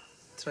occasion, man.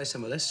 Try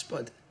some of this,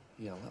 Spud.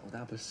 Yeah, a little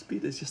dab of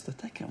speed is just a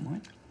ticket,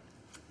 man.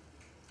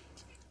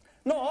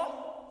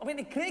 No, I went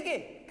to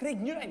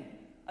Craig Newton.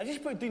 I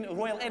just put down to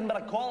Royal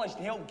Edinburgh College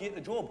to help get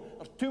the job.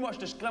 There's too much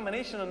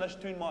discrimination in this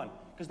town, man.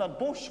 Because they're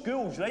both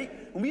schools, right?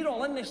 And we're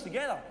all in this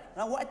together.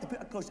 And I wanted to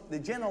put across the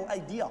general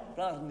idea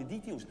rather than the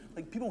details.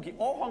 Like, people get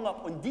all hung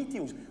up on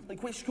details.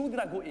 Like, what school did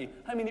I go to?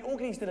 How many O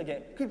grades did I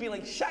get? Could be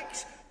like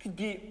 6, could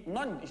be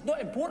none. It's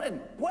not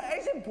important. What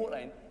is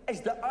important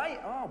is that I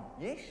am,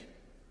 yes?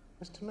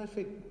 Mr.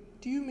 Murphy,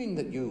 do you mean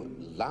that you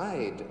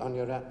lied on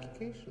your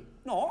application?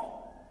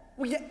 No.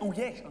 Well, yeah, oh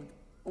yes,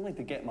 only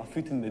to get my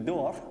foot in the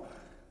door.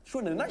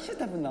 Surely that's just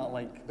different that,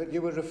 like. But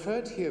you were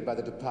referred here by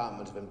the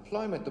Department of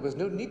Employment. There was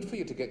no need for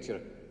you to get your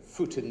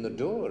foot in the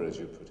door, as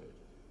you put it.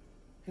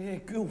 Yeah,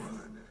 cool.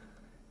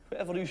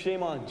 Whatever you say,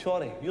 man.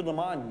 Sorry, you're the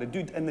man, the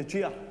dude in the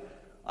chair.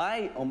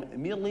 I am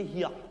merely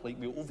here. Like,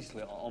 well,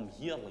 obviously, I'm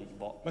here, like,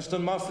 but... Mr.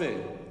 Murphy,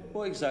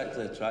 what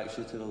exactly attracts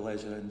you to the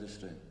leisure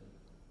industry?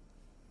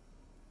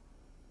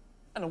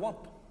 In a word,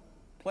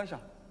 pleasure.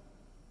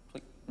 It's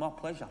like my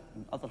pleasure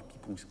and other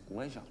people's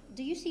leisure.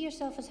 Do you see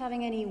yourself as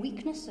having any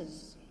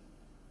weaknesses?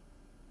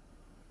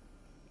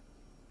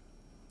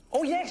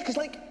 Oh, yes, because,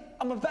 like,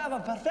 I'm a bit of a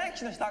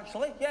perfectionist,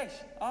 actually. Yes,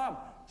 I am.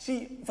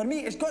 See, for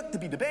me, it's got to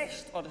be the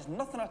best, or there's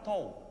nothing at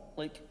all.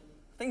 Like,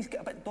 things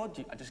get a bit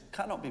dodgy. I just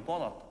cannot be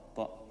bothered.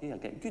 But, hey, I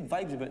get good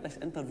vibes about this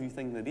interview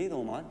thing today,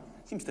 though, man.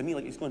 Seems to me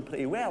like it's going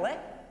pretty well, eh?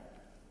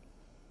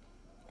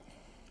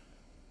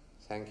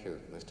 Thank you,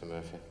 Mr.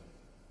 Murphy.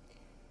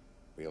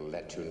 We'll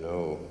let you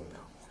know.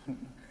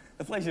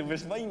 The pleasure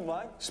was mine,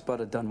 man. Spud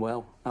had done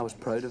well. I was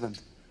proud of him.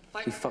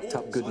 He fucked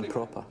up good and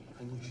proper.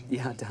 You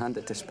had to hand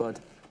it to Spud.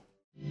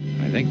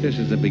 I think this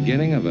is the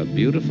beginning of a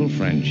beautiful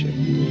friendship.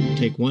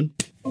 Take one.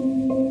 Do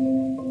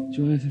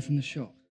you want anything from the shop?